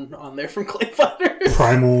have one on there from Clay Fighters.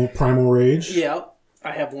 Primal Rage. Yeah.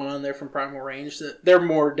 I have one on there from Primal Range. They're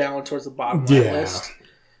more down towards the bottom of my list.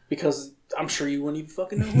 Because I'm sure you wouldn't even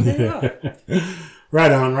fucking know who they are.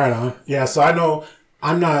 Right on. Yeah, so I know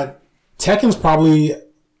I'm not... Tekken's probably...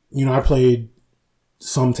 I played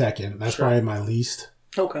some Tekken. That's probably my least.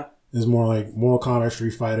 Okay. It's more like Mortal Kombat,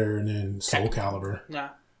 Street Fighter, and then Soul Calibur. Nah.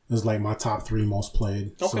 It's like my top 3 most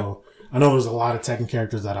played. Okay. So I know there's a lot of Tekken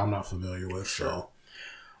characters that I'm not familiar with. Sure. So.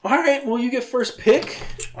 All right, well, you get first pick.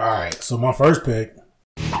 All right, so my first pick...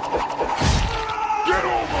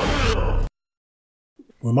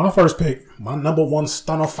 Well, my first pick, my number 1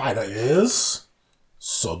 stunner fighter is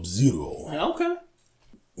Sub-Zero. Okay.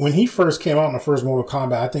 When he first came out in the first Mortal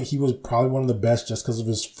Kombat, I think he was probably one of the best just because of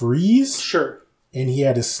his freeze. Sure. And he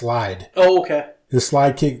had his slide. Oh, okay. His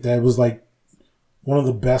slide kick, that was like one of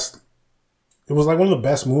the best. It was like one of the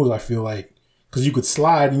best moves, I feel like. Because you could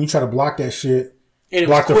slide and you try to block that shit. And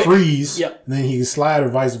block the freeze. Yep. And then he could slide or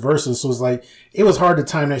vice versa. So it's like, it was hard to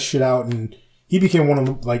time that shit out. And he became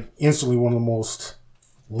instantly one of the most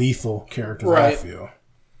lethal characters, I feel.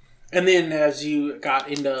 And then as you got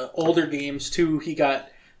into older games too, he got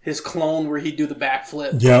his clone where he'd do the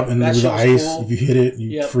backflip. Yep, and with the ice, cool. if you hit it,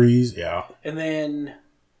 you freeze. Yeah. And then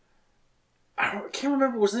I can't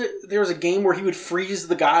remember. There was a game where he would freeze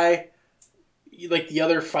the guy, like the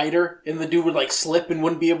other fighter, and the dude would like slip and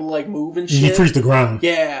wouldn't be able to like move and shit. He'd freeze the ground.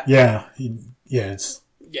 Yeah. Yeah. Yeah.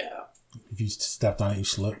 If you stepped on it, you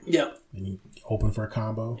slip. Yep. And you open for a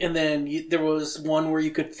combo. And then there was one where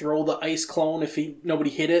you could throw the ice clone if nobody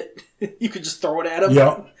hit it. You could just throw it at him.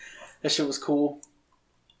 Yep. That shit was cool.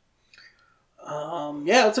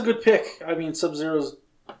 Yeah, that's a good pick. I mean, Sub-Zero's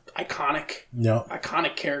iconic. Yep.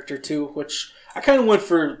 Iconic character, too, which I kind of went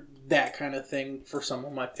for that kind of thing for some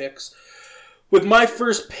of my picks. With my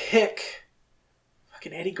first pick,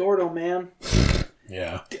 fucking Eddie Gordo, man.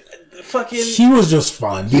 Yeah. He was just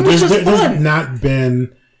fun. There's not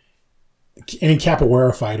been any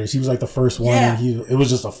capoeira fighters. He was like the first one. Yeah. It was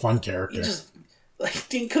just a fun character. Like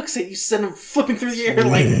Dean Cook said, you send him flipping through the air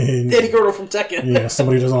like Eddie Gordo from Tekken. Yeah,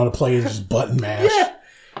 somebody doesn't know how to play and just button mash. Yeah.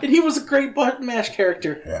 And he was a great button mash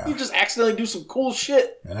character. Yeah. He just accidentally do some cool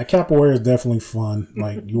shit. And that capoeira is definitely fun.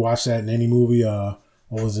 Like, you watch that in any movie,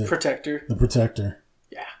 what was it? Protector. The Protector.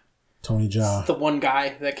 Yeah. Tony Jaa. The one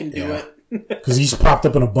guy that can do it. Because he's popped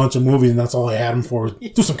up in a bunch of movies and that's all they had him for.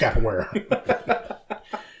 Do some capoeira.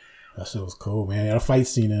 That shit was cool, man. He had a fight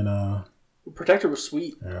scene in... Protector was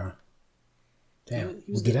sweet. Yeah. Damn.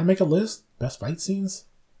 Did that make a list? Best fight scenes?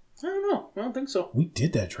 I don't know. I don't think so. We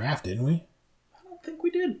did that draft, didn't we? I don't think we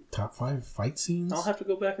did. Top 5 fight scenes? I'll have to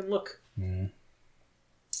go back and look. Mm.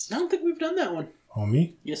 I don't think we've done that one. On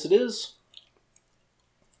me? Yes, it is.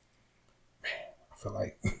 Man, I feel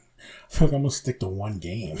like I'm going to stick to one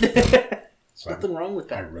game. There's nothing wrong with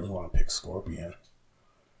that. I really want to pick Scorpion.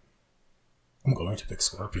 I'm going to pick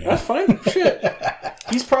Scorpion. That's fine. Shit.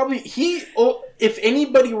 He's probably... if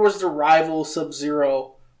anybody was to rival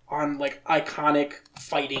Sub-Zero on, like, iconic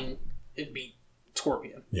fighting, it'd be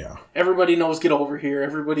Scorpion. Yeah. Everybody knows Get Over Here.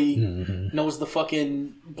 Everybody knows the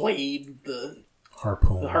fucking blade, the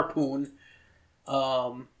harpoon. The harpoon.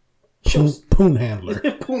 Poon handler.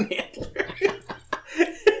 Poon handler.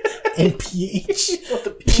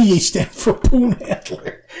 NPH. PH stands for poon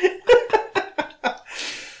handler.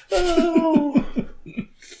 Oh.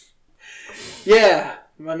 Yeah,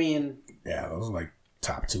 I mean. Yeah, those are like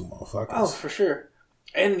top 2 motherfuckers. Oh, for sure.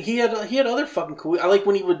 And he had other fucking cool. I like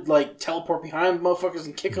when he would like teleport behind motherfuckers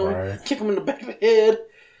and kick them in the back of the head.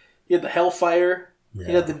 He had the Hellfire. Yeah.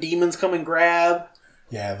 He had the demons come and grab.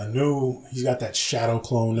 Yeah, he's got that Shadow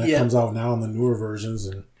clone that comes out now in the newer versions,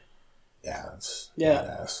 and it's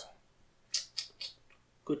badass.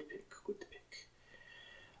 Good pick.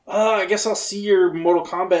 I guess I'll see your Mortal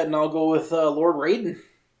Kombat and I'll go with Lord Raiden.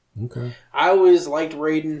 Okay. I always liked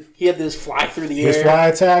Raiden. He had this fly through the air. His fly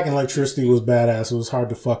attack and electricity was badass. It was hard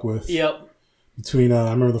to fuck with. Yep. Between,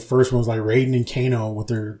 I remember the first one was like Raiden and Kano with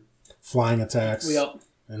their flying attacks. Yep.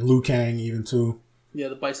 And Liu Kang even too. Yeah,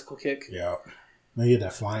 the bicycle kick. Yeah. And he had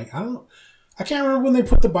that flying. I don't know. I can't remember when they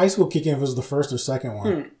put the bicycle kick in, if it was the first or second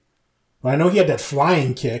one. But I know he had that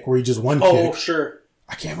flying kick where he just one kick. Oh, sure.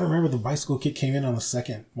 I can't remember the bicycle kick came in on the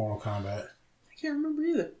second Mortal Kombat. I can't remember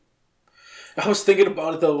either. I was thinking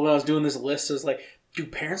about it though when I was doing this list. I was like,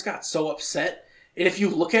 dude, parents got so upset. And if you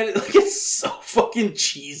look at it, like, it's so fucking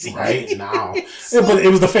cheesy. Right now. But it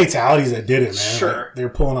was the fatalities that did it, man. Sure. Like, they were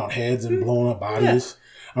pulling out heads and blowing up bodies.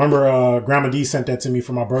 Yeah. I remember Grandma D sent that to me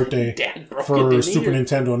for my birthday. Dad broke for it, Super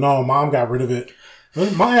Nintendo. No, Mom got rid of it.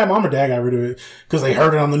 Mom or Dad got rid of it because they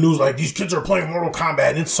heard it on the news like, these kids are playing Mortal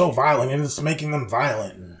Kombat and it's so violent and it's making them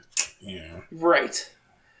violent. Yeah. Right.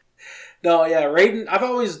 No, yeah, Raiden. I've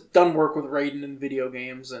always done work with Raiden in video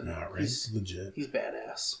games, and he's legit. He's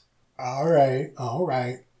badass. All right.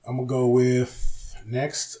 I'm gonna go with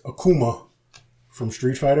next Akuma from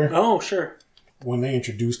Street Fighter. Oh, sure. When they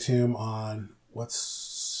introduced him on what's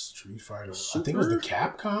Street Fighter? I think it was the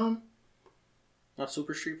Capcom. Not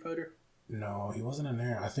Super Street Fighter. No, he wasn't in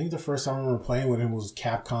there. I think the first time I remember playing with him was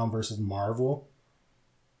Capcom versus Marvel.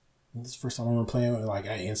 This is the first time I remember playing with it, like,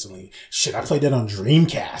 I instantly... Shit, I played that on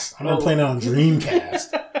Dreamcast. I remember playing it on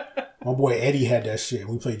Dreamcast. My boy Eddie had that shit.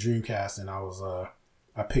 We played Dreamcast, and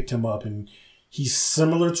I picked him up, and he's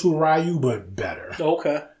similar to Ryu, but better.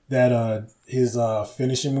 Okay. That, his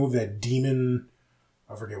finishing move, that demon...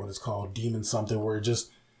 I forget what it's called. Demon something, where it just...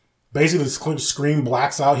 Basically, the screen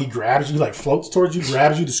blacks out. He grabs you, like, floats towards you,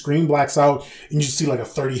 grabs you, the screen blacks out, and you just see, like, a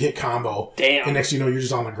 30-hit combo. Damn. And next thing you know, you're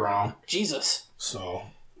just on the ground. Jesus. So...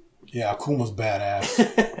 Yeah, Akuma's badass.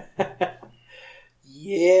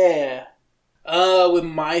 Yeah. With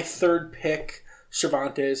my third pick,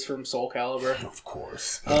 Cervantes from Soul Calibur. Of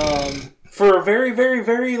course. For a very, very,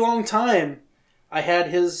 very long time, I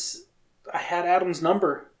had Adam's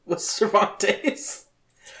number with Cervantes.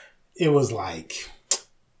 It was like...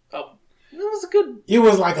 it was a good... It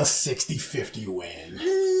was like a 60-50 win.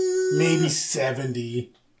 Maybe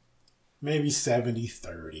 70. Maybe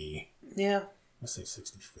 70-30. Yeah. Let's say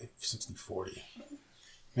 60-40.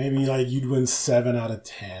 Maybe like you'd win 7 out of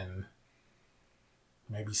 10.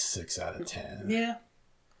 Maybe 6 out of 10. Yeah.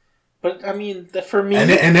 But, I mean, for me... And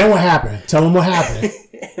then what happened? Tell them what happened.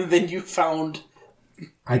 And then you found...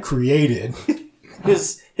 I created...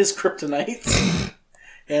 his kryptonite.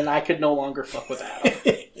 And I could no longer fuck with Adam.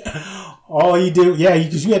 All he did... Yeah,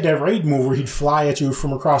 because you had that raid move where he'd fly at you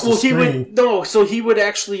from across the screen. So he would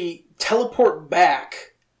actually teleport back...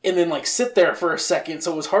 And then, like, sit there for a second,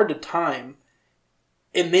 so it was hard to time.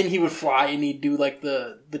 And then he would fly, and he'd do, like,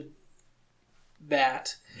 that.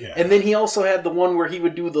 Yeah. And then he also had the one where he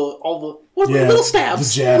would do little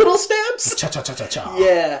stabs. The jab. Little stabs. Cha-cha-cha-cha-cha.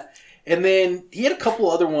 Yeah. And then he had a couple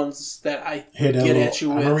other ones that I get at you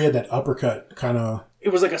with. I remember he had that uppercut, kind of... It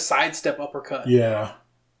was like a sidestep uppercut. Yeah.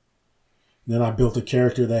 Then I built a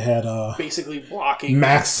character that had... basically blocking.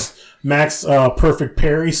 Max perfect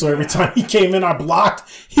parry, so every time he came in I blocked,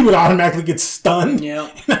 he would automatically get stunned. Yeah.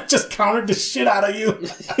 And I just countered the shit out of you.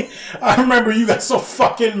 I remember you got so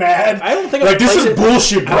fucking mad. I don't think I've played this is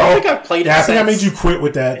bullshit, bro. I don't think I've played it since. I think I made you quit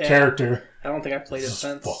with that character. I don't think I've played it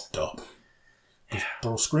since. Fucked up. Just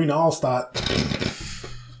throw screen to all stop.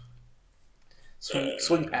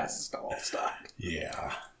 Swing passes to all stop.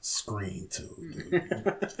 Yeah. Screen too,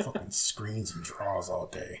 dude. Fucking screens and draws all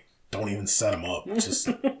day. Don't even set them up. Just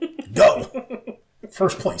go.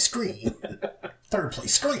 First play screen. Third play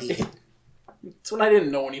screen. That's when I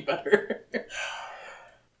didn't know any better.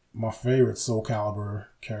 My favorite Soul Calibur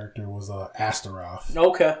character was Astaroth.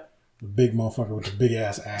 Okay. The big motherfucker with the big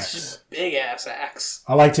ass axe. Big ass axe.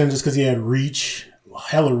 I liked him just because he had reach.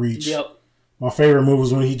 Hella reach. Yep. My favorite move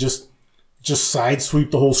was when he just side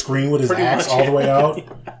sweep the whole screen with his axe all the way out.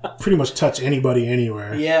 Yeah. Pretty much touch anybody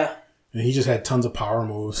anywhere. Yeah. And he just had tons of power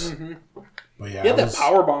moves. Mm-hmm. But yeah, he had that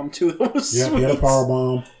power bomb too. That was sweet. He had a power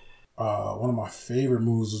bomb. one of my favorite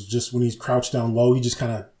moves was just when he's crouched down low, he just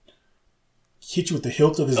kind of hit you with the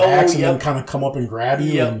hilt of his axe and then kind of come up and grab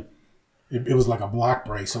you. And it was like a block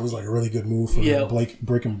break, so it was like a really good move for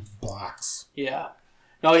breaking blocks. Yeah.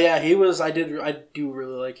 No, yeah, he was. I do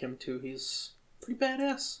really like him too. He's pretty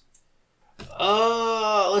badass.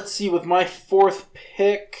 Let's see. With my fourth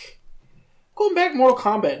pick, going back, Mortal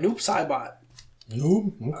Kombat, Noob Saibot.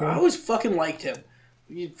 Noob, okay. I always fucking liked him.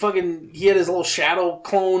 He had his little shadow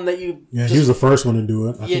clone that you. Yeah, he was the first one to do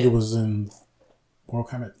it. I think it was in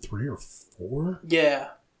Mortal Kombat 3 or 4. Yeah.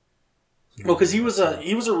 Well, because he was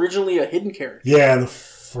originally a hidden character. Yeah, the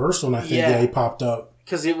first one I think he popped up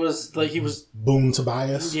because it was like he was Boom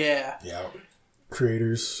Tobias. Yeah. Yeah.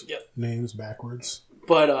 Creators names backwards.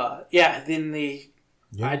 But then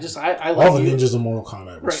I like all the ninjas in Mortal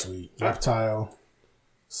Kombat were sweet. Reptile,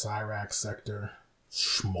 Cyrax, Sector,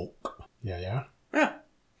 Smoke. Yeah.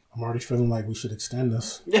 I'm already feeling like we should extend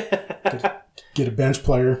this. Get a bench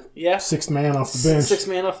player. Yeah. 6th man off the bench. 6th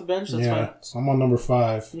man off the bench. That's fine. So I'm on number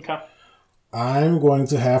 5. Okay. I'm going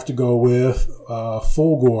to have to go with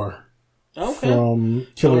Fulgor from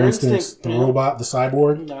Killer Instinct, the robot, the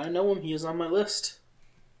cyborg. I know him. He is on my list.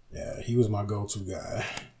 Yeah, he was my go-to guy.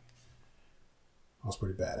 I was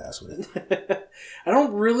pretty badass with it. I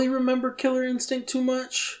don't really remember Killer Instinct too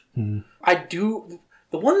much. I do.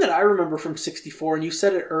 The one that I remember from 64, and you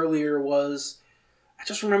said it earlier, was I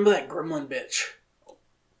just remember that gremlin bitch.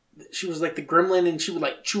 She was like the gremlin, and she would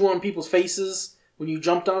like chew on people's faces when you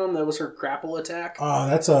jumped on them. That was her grapple attack. Oh,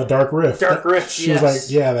 that's a Dark Rift. Dark Rift. She was like,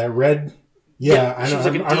 that red. Yeah, I know.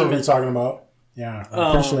 I know what you're talking about. Yeah,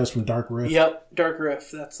 I'm pretty sure that's from Dark Rift. Yep, Dark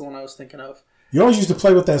Rift. That's the one I was thinking of. You always used to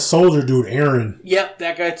play with that soldier dude, Aaron. Yep,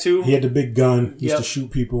 that guy too. He had the big gun. He used to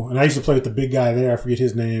shoot people. And I used to play with the big guy there. I forget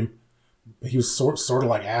his name. He was sort of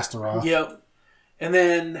like Astaroth. Yep. And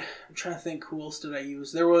then I'm trying to think, who else did I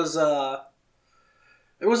use? There was a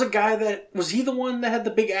guy that was he the one that had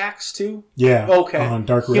the big axe too? Yeah. Okay. On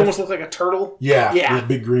Dark Rift. He almost looked like a turtle. Yeah. Yeah. The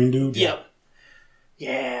big green dude. Yep.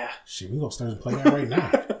 Yeah. Shit, we can go upstairs and play that right now.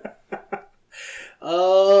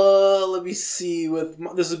 Let me see.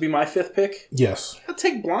 This would be my 5th pick. Yes. I'll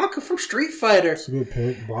take Blanca from Street Fighter. That's a good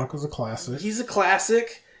pick. Blanca's a classic. He's a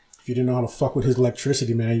classic. If you didn't know how to fuck with his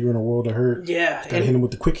electricity, man, you were in a world of hurt. Yeah. Gotta hit him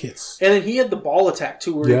with the quick hits. And then he had the ball attack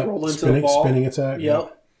too, where he rolled into the ball. Spinning attack.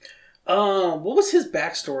 Yep. What was his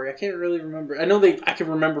backstory? I can't really remember. I know I can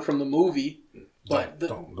remember from the movie, but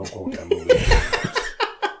don't go with that movie.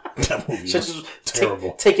 That movie was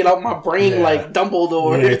terrible. Take it out my brain like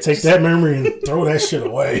Dumbledore. Yeah, take that memory and throw that shit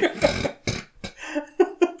away.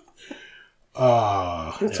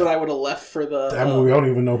 That's what I would have left for that movie. I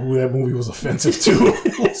don't even know who that movie was offensive to.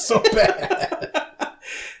 It was so bad.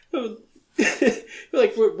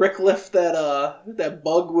 Like Rick left that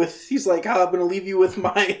bug with. He's like, I'm going to leave you with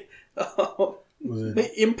my improv.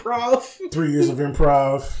 3 years of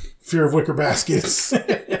improv. Fear of wicker baskets.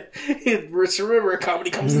 Remember,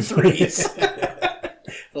 comedy comes in 3s.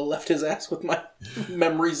 I left his ass with my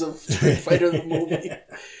memories of Street Fighter the movie.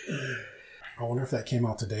 I wonder if that came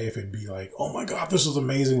out today, if it'd be like, oh my god, this was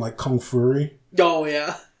amazing, like Kung Fury. Oh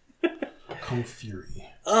yeah. Kung Fury.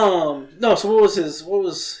 No, so what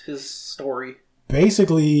was his story?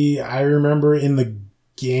 Basically, I remember in the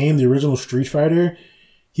game, the original Street Fighter,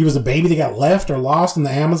 he was a baby that got left or lost in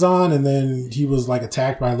the Amazon, and then he was like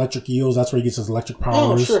attacked by electric eels. That's where he gets his electric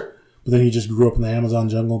powers. Oh, sure. But then he just grew up in the Amazon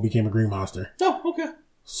jungle and became a green monster. Oh, okay.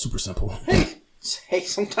 Super simple. Hey,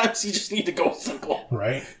 sometimes you just need to go simple.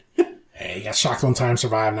 Right? Hey, he got shocked one time,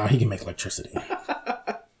 survived. Now he can make electricity.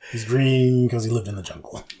 He's green because he lived in the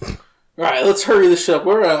jungle. All right, let's hurry this up.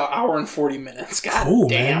 We're at 1 hour and 40 minutes. God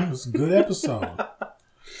damn. Man. It was a good episode. All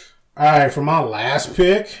right, for my last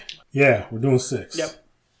pick, we're doing 6. Yep.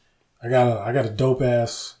 I got a dope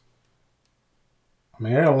ass. I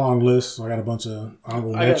mean, I got a long list, so I got a bunch of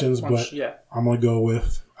honorable mentions, but I'm gonna go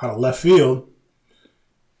with out of left field,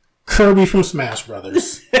 Kirby from Smash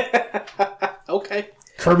Brothers. Okay.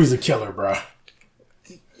 Kirby's a killer, bro.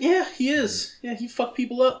 Yeah, he is. Yeah, he fucked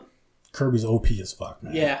people up. Kirby's OP as fuck,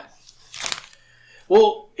 man. Yeah.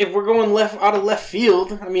 Well, if we're going out of left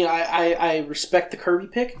field, I mean, I respect the Kirby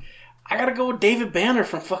pick. I gotta go with David Banner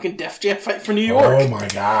from fucking Def Jam Fight for New York. Oh my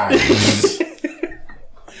god.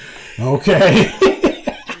 Okay.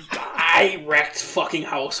 I wrecked fucking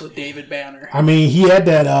house with David Banner. I mean, he had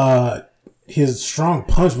that, his strong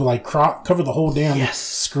punch would like cover the whole damn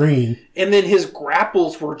screen. And then his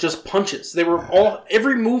grapples were just punches. They were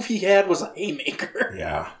every move he had was a haymaker.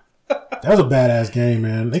 Yeah. That was a badass game,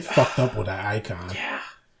 man. They fucked up with that icon. Yeah.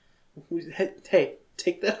 Hey,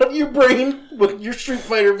 take that out of your brain with your Street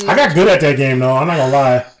Fighter. I got good at that game, though. I'm not gonna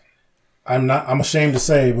lie. I'm ashamed to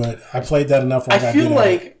say, but I played that enough. I feel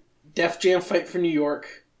like Def Jam Fight for New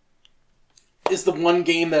York is the one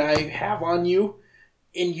game that I have on you,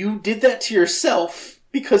 and you did that to yourself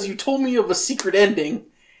because you told me of a secret ending,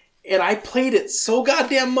 and I played it so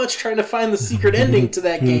goddamn much trying to find the secret ending to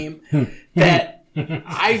that game that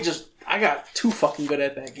I got too fucking good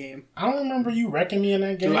at that game. I don't remember you wrecking me in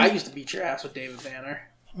that game. Dude, I used to beat your ass with David Banner.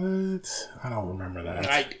 What? I don't remember that.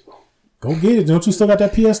 I do. Go get it. Don't you still got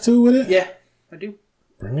that PS2 with it? Yeah, I do.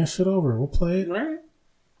 Bring that shit over. We'll play it. All right.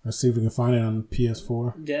 Let's see if we can find it on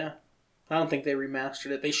PS4. Yeah. I don't think they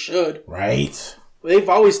remastered it. They should. Right. They've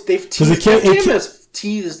teased. Has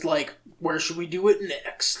teased like, where should we do it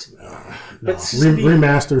next? No.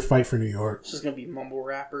 Remaster Fight for New York. It's just gonna be mumble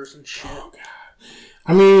rappers and shit. Oh god.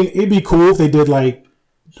 I mean, it'd be cool if they did like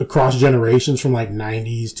across generations from like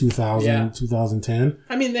 90s, 2000, 2010.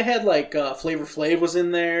 I mean, they had like Flavor Flav was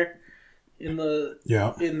in there in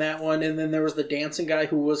that one, and then there was the dancing guy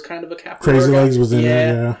who was kind of a capoeira Crazy guy. Legs was in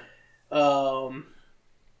there.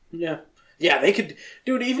 Yeah, they could,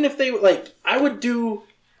 dude. Even if they like, I would do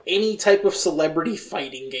any type of celebrity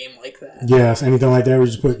fighting game like that. Yes, anything like that. We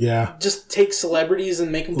just take celebrities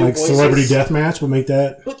and make them do like voices. Celebrity Deathmatch would make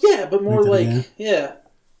that. But more like Yeah,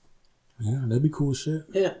 that'd be cool shit.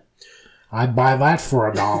 Yeah. I'd buy that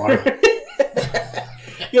for $1.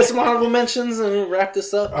 You got some honorable mentions and we'll wrap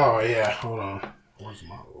this up? Oh, yeah. Hold on. Where's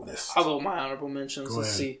my list? I'll go with my honorable mentions. Go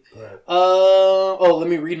Let's ahead. see. Go ahead. Let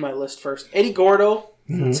me read my list first. Eddie Gordo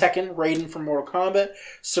from Tekken, Raiden from Mortal Kombat,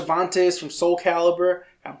 Cervantes from Soul Calibur,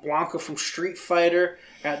 got Blanca from Street Fighter,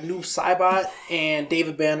 got Noob Saibot, and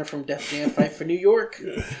David Banner from Def Jam Fight for New York.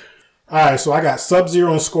 Alright, so I got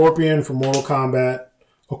Sub-Zero and Scorpion from Mortal Kombat,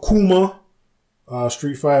 Akuma,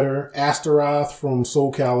 Street Fighter, Astaroth from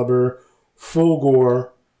Soul Calibur, Fulgore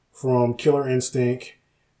from Killer Instinct,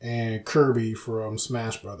 and Kirby from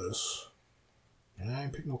Smash Brothers. And I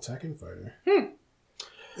ain't picked no Tekken fighter.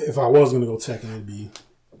 If I was going to go Tekken, it'd be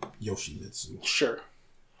Yoshimitsu. Sure.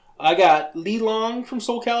 I got Li Long from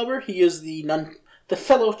Soul Calibur. He is the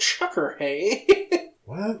fellow chucker, hey?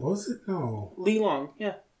 What? Was it? No. Li Long,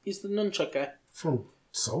 yeah. He's the nunchuck guy. From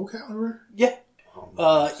Soul Calibur? Yeah.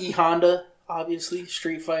 E Honda, obviously,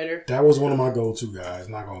 Street Fighter. That was one of my go-to guys,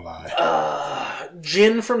 not gonna lie.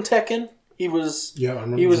 Jin from Tekken. He was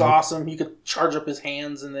Jin. awesome. He could charge up his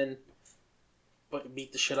hands and then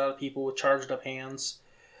beat the shit out of people with charged up hands.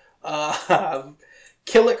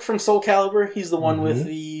 Killick from Soul Calibur. He's the one with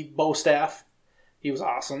the bow staff. He was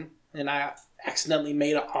awesome. And I accidentally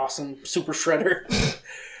made an awesome Super Shredder.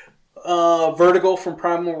 Vertigo from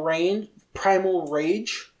Primal Rage.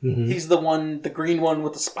 He's the green one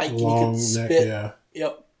with the spike. Long he could neck, spit. yeah.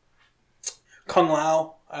 Yep. Kung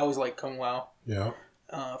Lao. I always like Kung Lao. Yeah.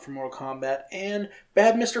 From Mortal Kombat. And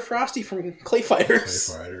Bad Mr. Frosty from Clay Fighters.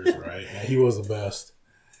 Clay Fighters, right. Yeah, he was the best.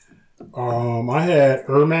 I had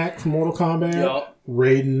Ermac from Mortal Kombat. Yep.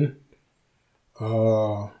 Raiden.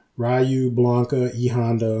 Ryu, Blanca, E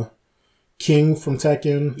Honda. King from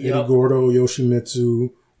Tekken. Yep. Eddie Gordo,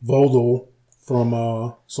 Yoshimitsu. Vodal from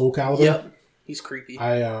Soul Calibur. Yep. He's creepy.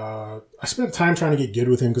 I spent time trying to get good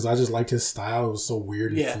with him because I just liked his style. It was so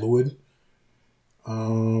weird and fluid.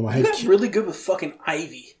 I got really good with fucking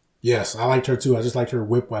Ivy. Yes, I liked her too. I just liked her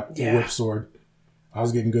whip sword. I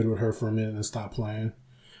was getting good with her for a minute and stopped playing.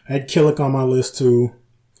 I had Killick on my list too.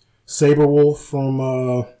 Saberwolf from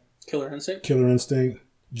Killer Instinct.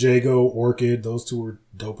 Jago, Orchid. Those two were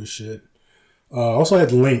dope as shit. Also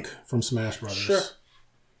had Link from Smash Brothers. Sure.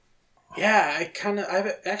 Yeah, I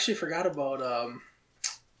actually forgot about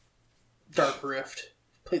Dark Rift.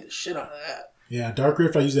 Played the shit out of that. Yeah, Dark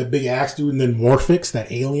Rift, I used that big axe dude, and then Morphix, that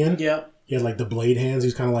alien. Yep. He had like the blade hands.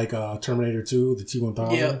 He's kind of like Terminator 2, the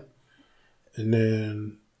T-1000. Yep. And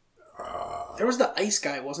then... there was the ice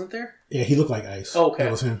guy, wasn't there? Yeah, he looked like ice. Oh, okay.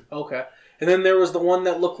 That was him. Okay. And then there was the one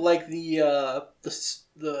that looked like the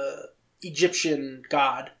Egyptian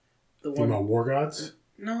god. The one about War Gods?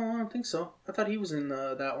 No, I don't think so. I thought he was in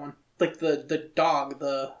that one. Like the dog,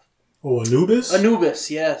 the... Oh, Anubis? Anubis,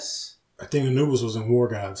 yes. I think Anubis was in War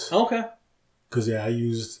Gods. Okay. Because, yeah,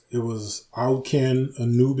 it was Aoken,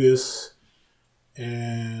 Anubis,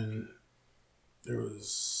 and there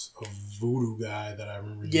was a voodoo guy that I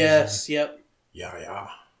remember using. Yep.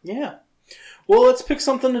 Yeah. Well, let's pick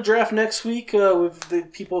something to draft next week. The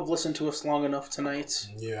people have listened to us long enough tonight.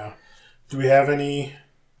 Yeah. Do we have any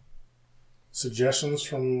suggestions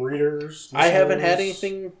from readers? I haven't had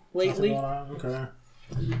anything lately. Okay.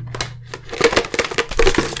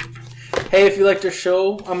 Hey, if you liked our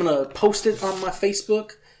show, I'm going to post it on my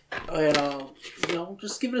Facebook. And,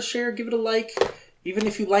 just give it a share, give it a like. Even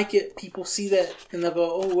if you like it, people see that and they'll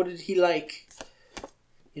go, oh, what did he like?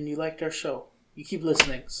 and you liked our show, you keep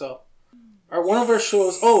listening. So, one of our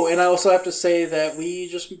shows. Oh, and I also have to say that we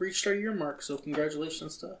just reached our year mark. So,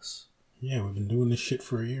 congratulations to us. Yeah, we've been doing this shit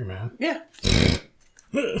for a year, man. Yeah.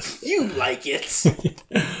 You like it.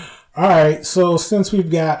 All right, so since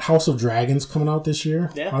we've got House of Dragons coming out this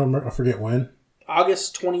year, yeah. I forget when.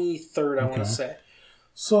 August 23rd, I want to say.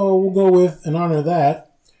 So we'll go with, in honor of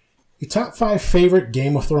that, your top 5 favorite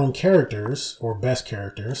Game of Thrones characters, or best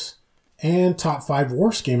characters, and top 5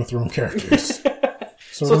 worst Game of Thrones characters.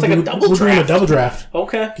 So it's like a double draft. We're doing a double draft.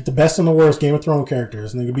 Okay. Get the best and the worst Game of Thrones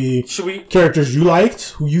characters. And they could be characters you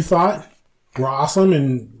liked, who you thought were awesome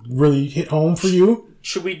and really hit home for you.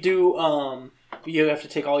 Should we do, you have to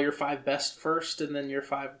take all your 5 best first and then your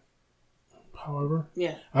 5... However?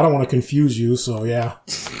 Yeah. I don't want to confuse you, so yeah.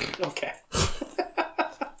 Okay.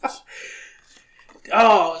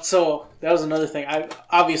 Oh, so that was another thing.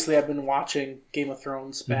 I've been watching Game of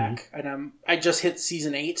Thrones back, and I just hit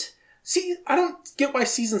season 8. See, I don't get why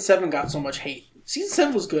season 7 got so much hate. Season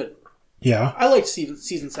 7 was good. Yeah. I liked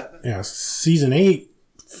season 7. Yeah, season 8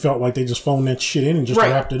 felt like they just phoned that shit in and just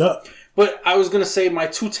wrapped it up. But I was going to say my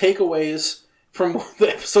 2 takeaways from the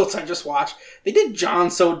episodes I just watched, they did Jon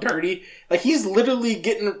so dirty. Like, he's literally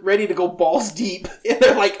getting ready to go balls deep. And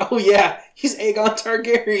they're like, oh yeah, he's Aegon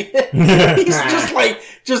Targaryen. He's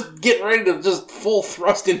just getting ready to just full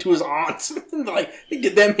thrust into his aunt. Like, they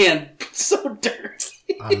did that man so dirty.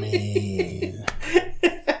 I mean,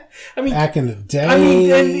 back in the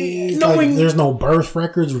day, and knowing, there's no birth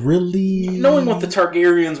records, really. Knowing what the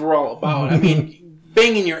Targaryens were all about, I mean,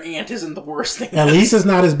 banging your aunt isn't the worst thing. At least it's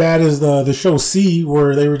not as bad as the show C,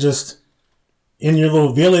 where they were just in your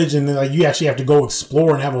little village, and then you actually have to go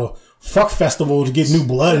explore and have a fuck festival to get new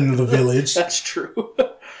blood into the village. That's true.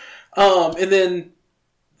 And then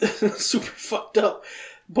super fucked up.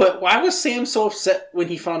 But why was Sam so upset when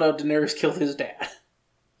he found out Daenerys killed his dad?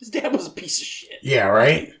 His dad was a piece of shit. Yeah,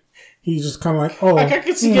 right? He's just kind of like, oh. I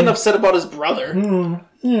could see getting upset about his brother.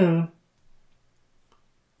 Yeah.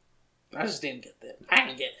 I just didn't get that. I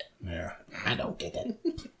didn't get it. Yeah. I don't get it.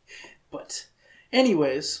 But,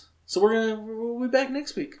 anyways, so we'll be back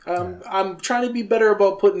next week. I'm trying to be better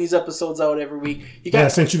about putting these episodes out every week.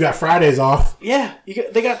 Since you got Fridays off. Yeah,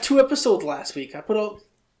 they got 2 episodes last week. I put out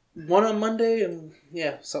 1 on Monday and,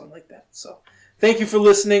 something like that. So, thank you for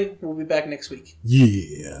listening. We'll be back next week.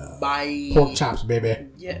 Yeah. Bye. Pork chops, baby.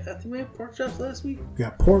 Yeah, I think we had pork chops last week. We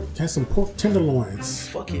got pork, had some pork tenderloins.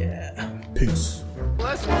 Fuck yeah. Peace. Well,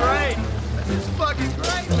 that's great. That's just fucking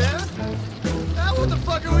great, man. Now what the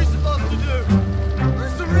fuck are we supposed to do?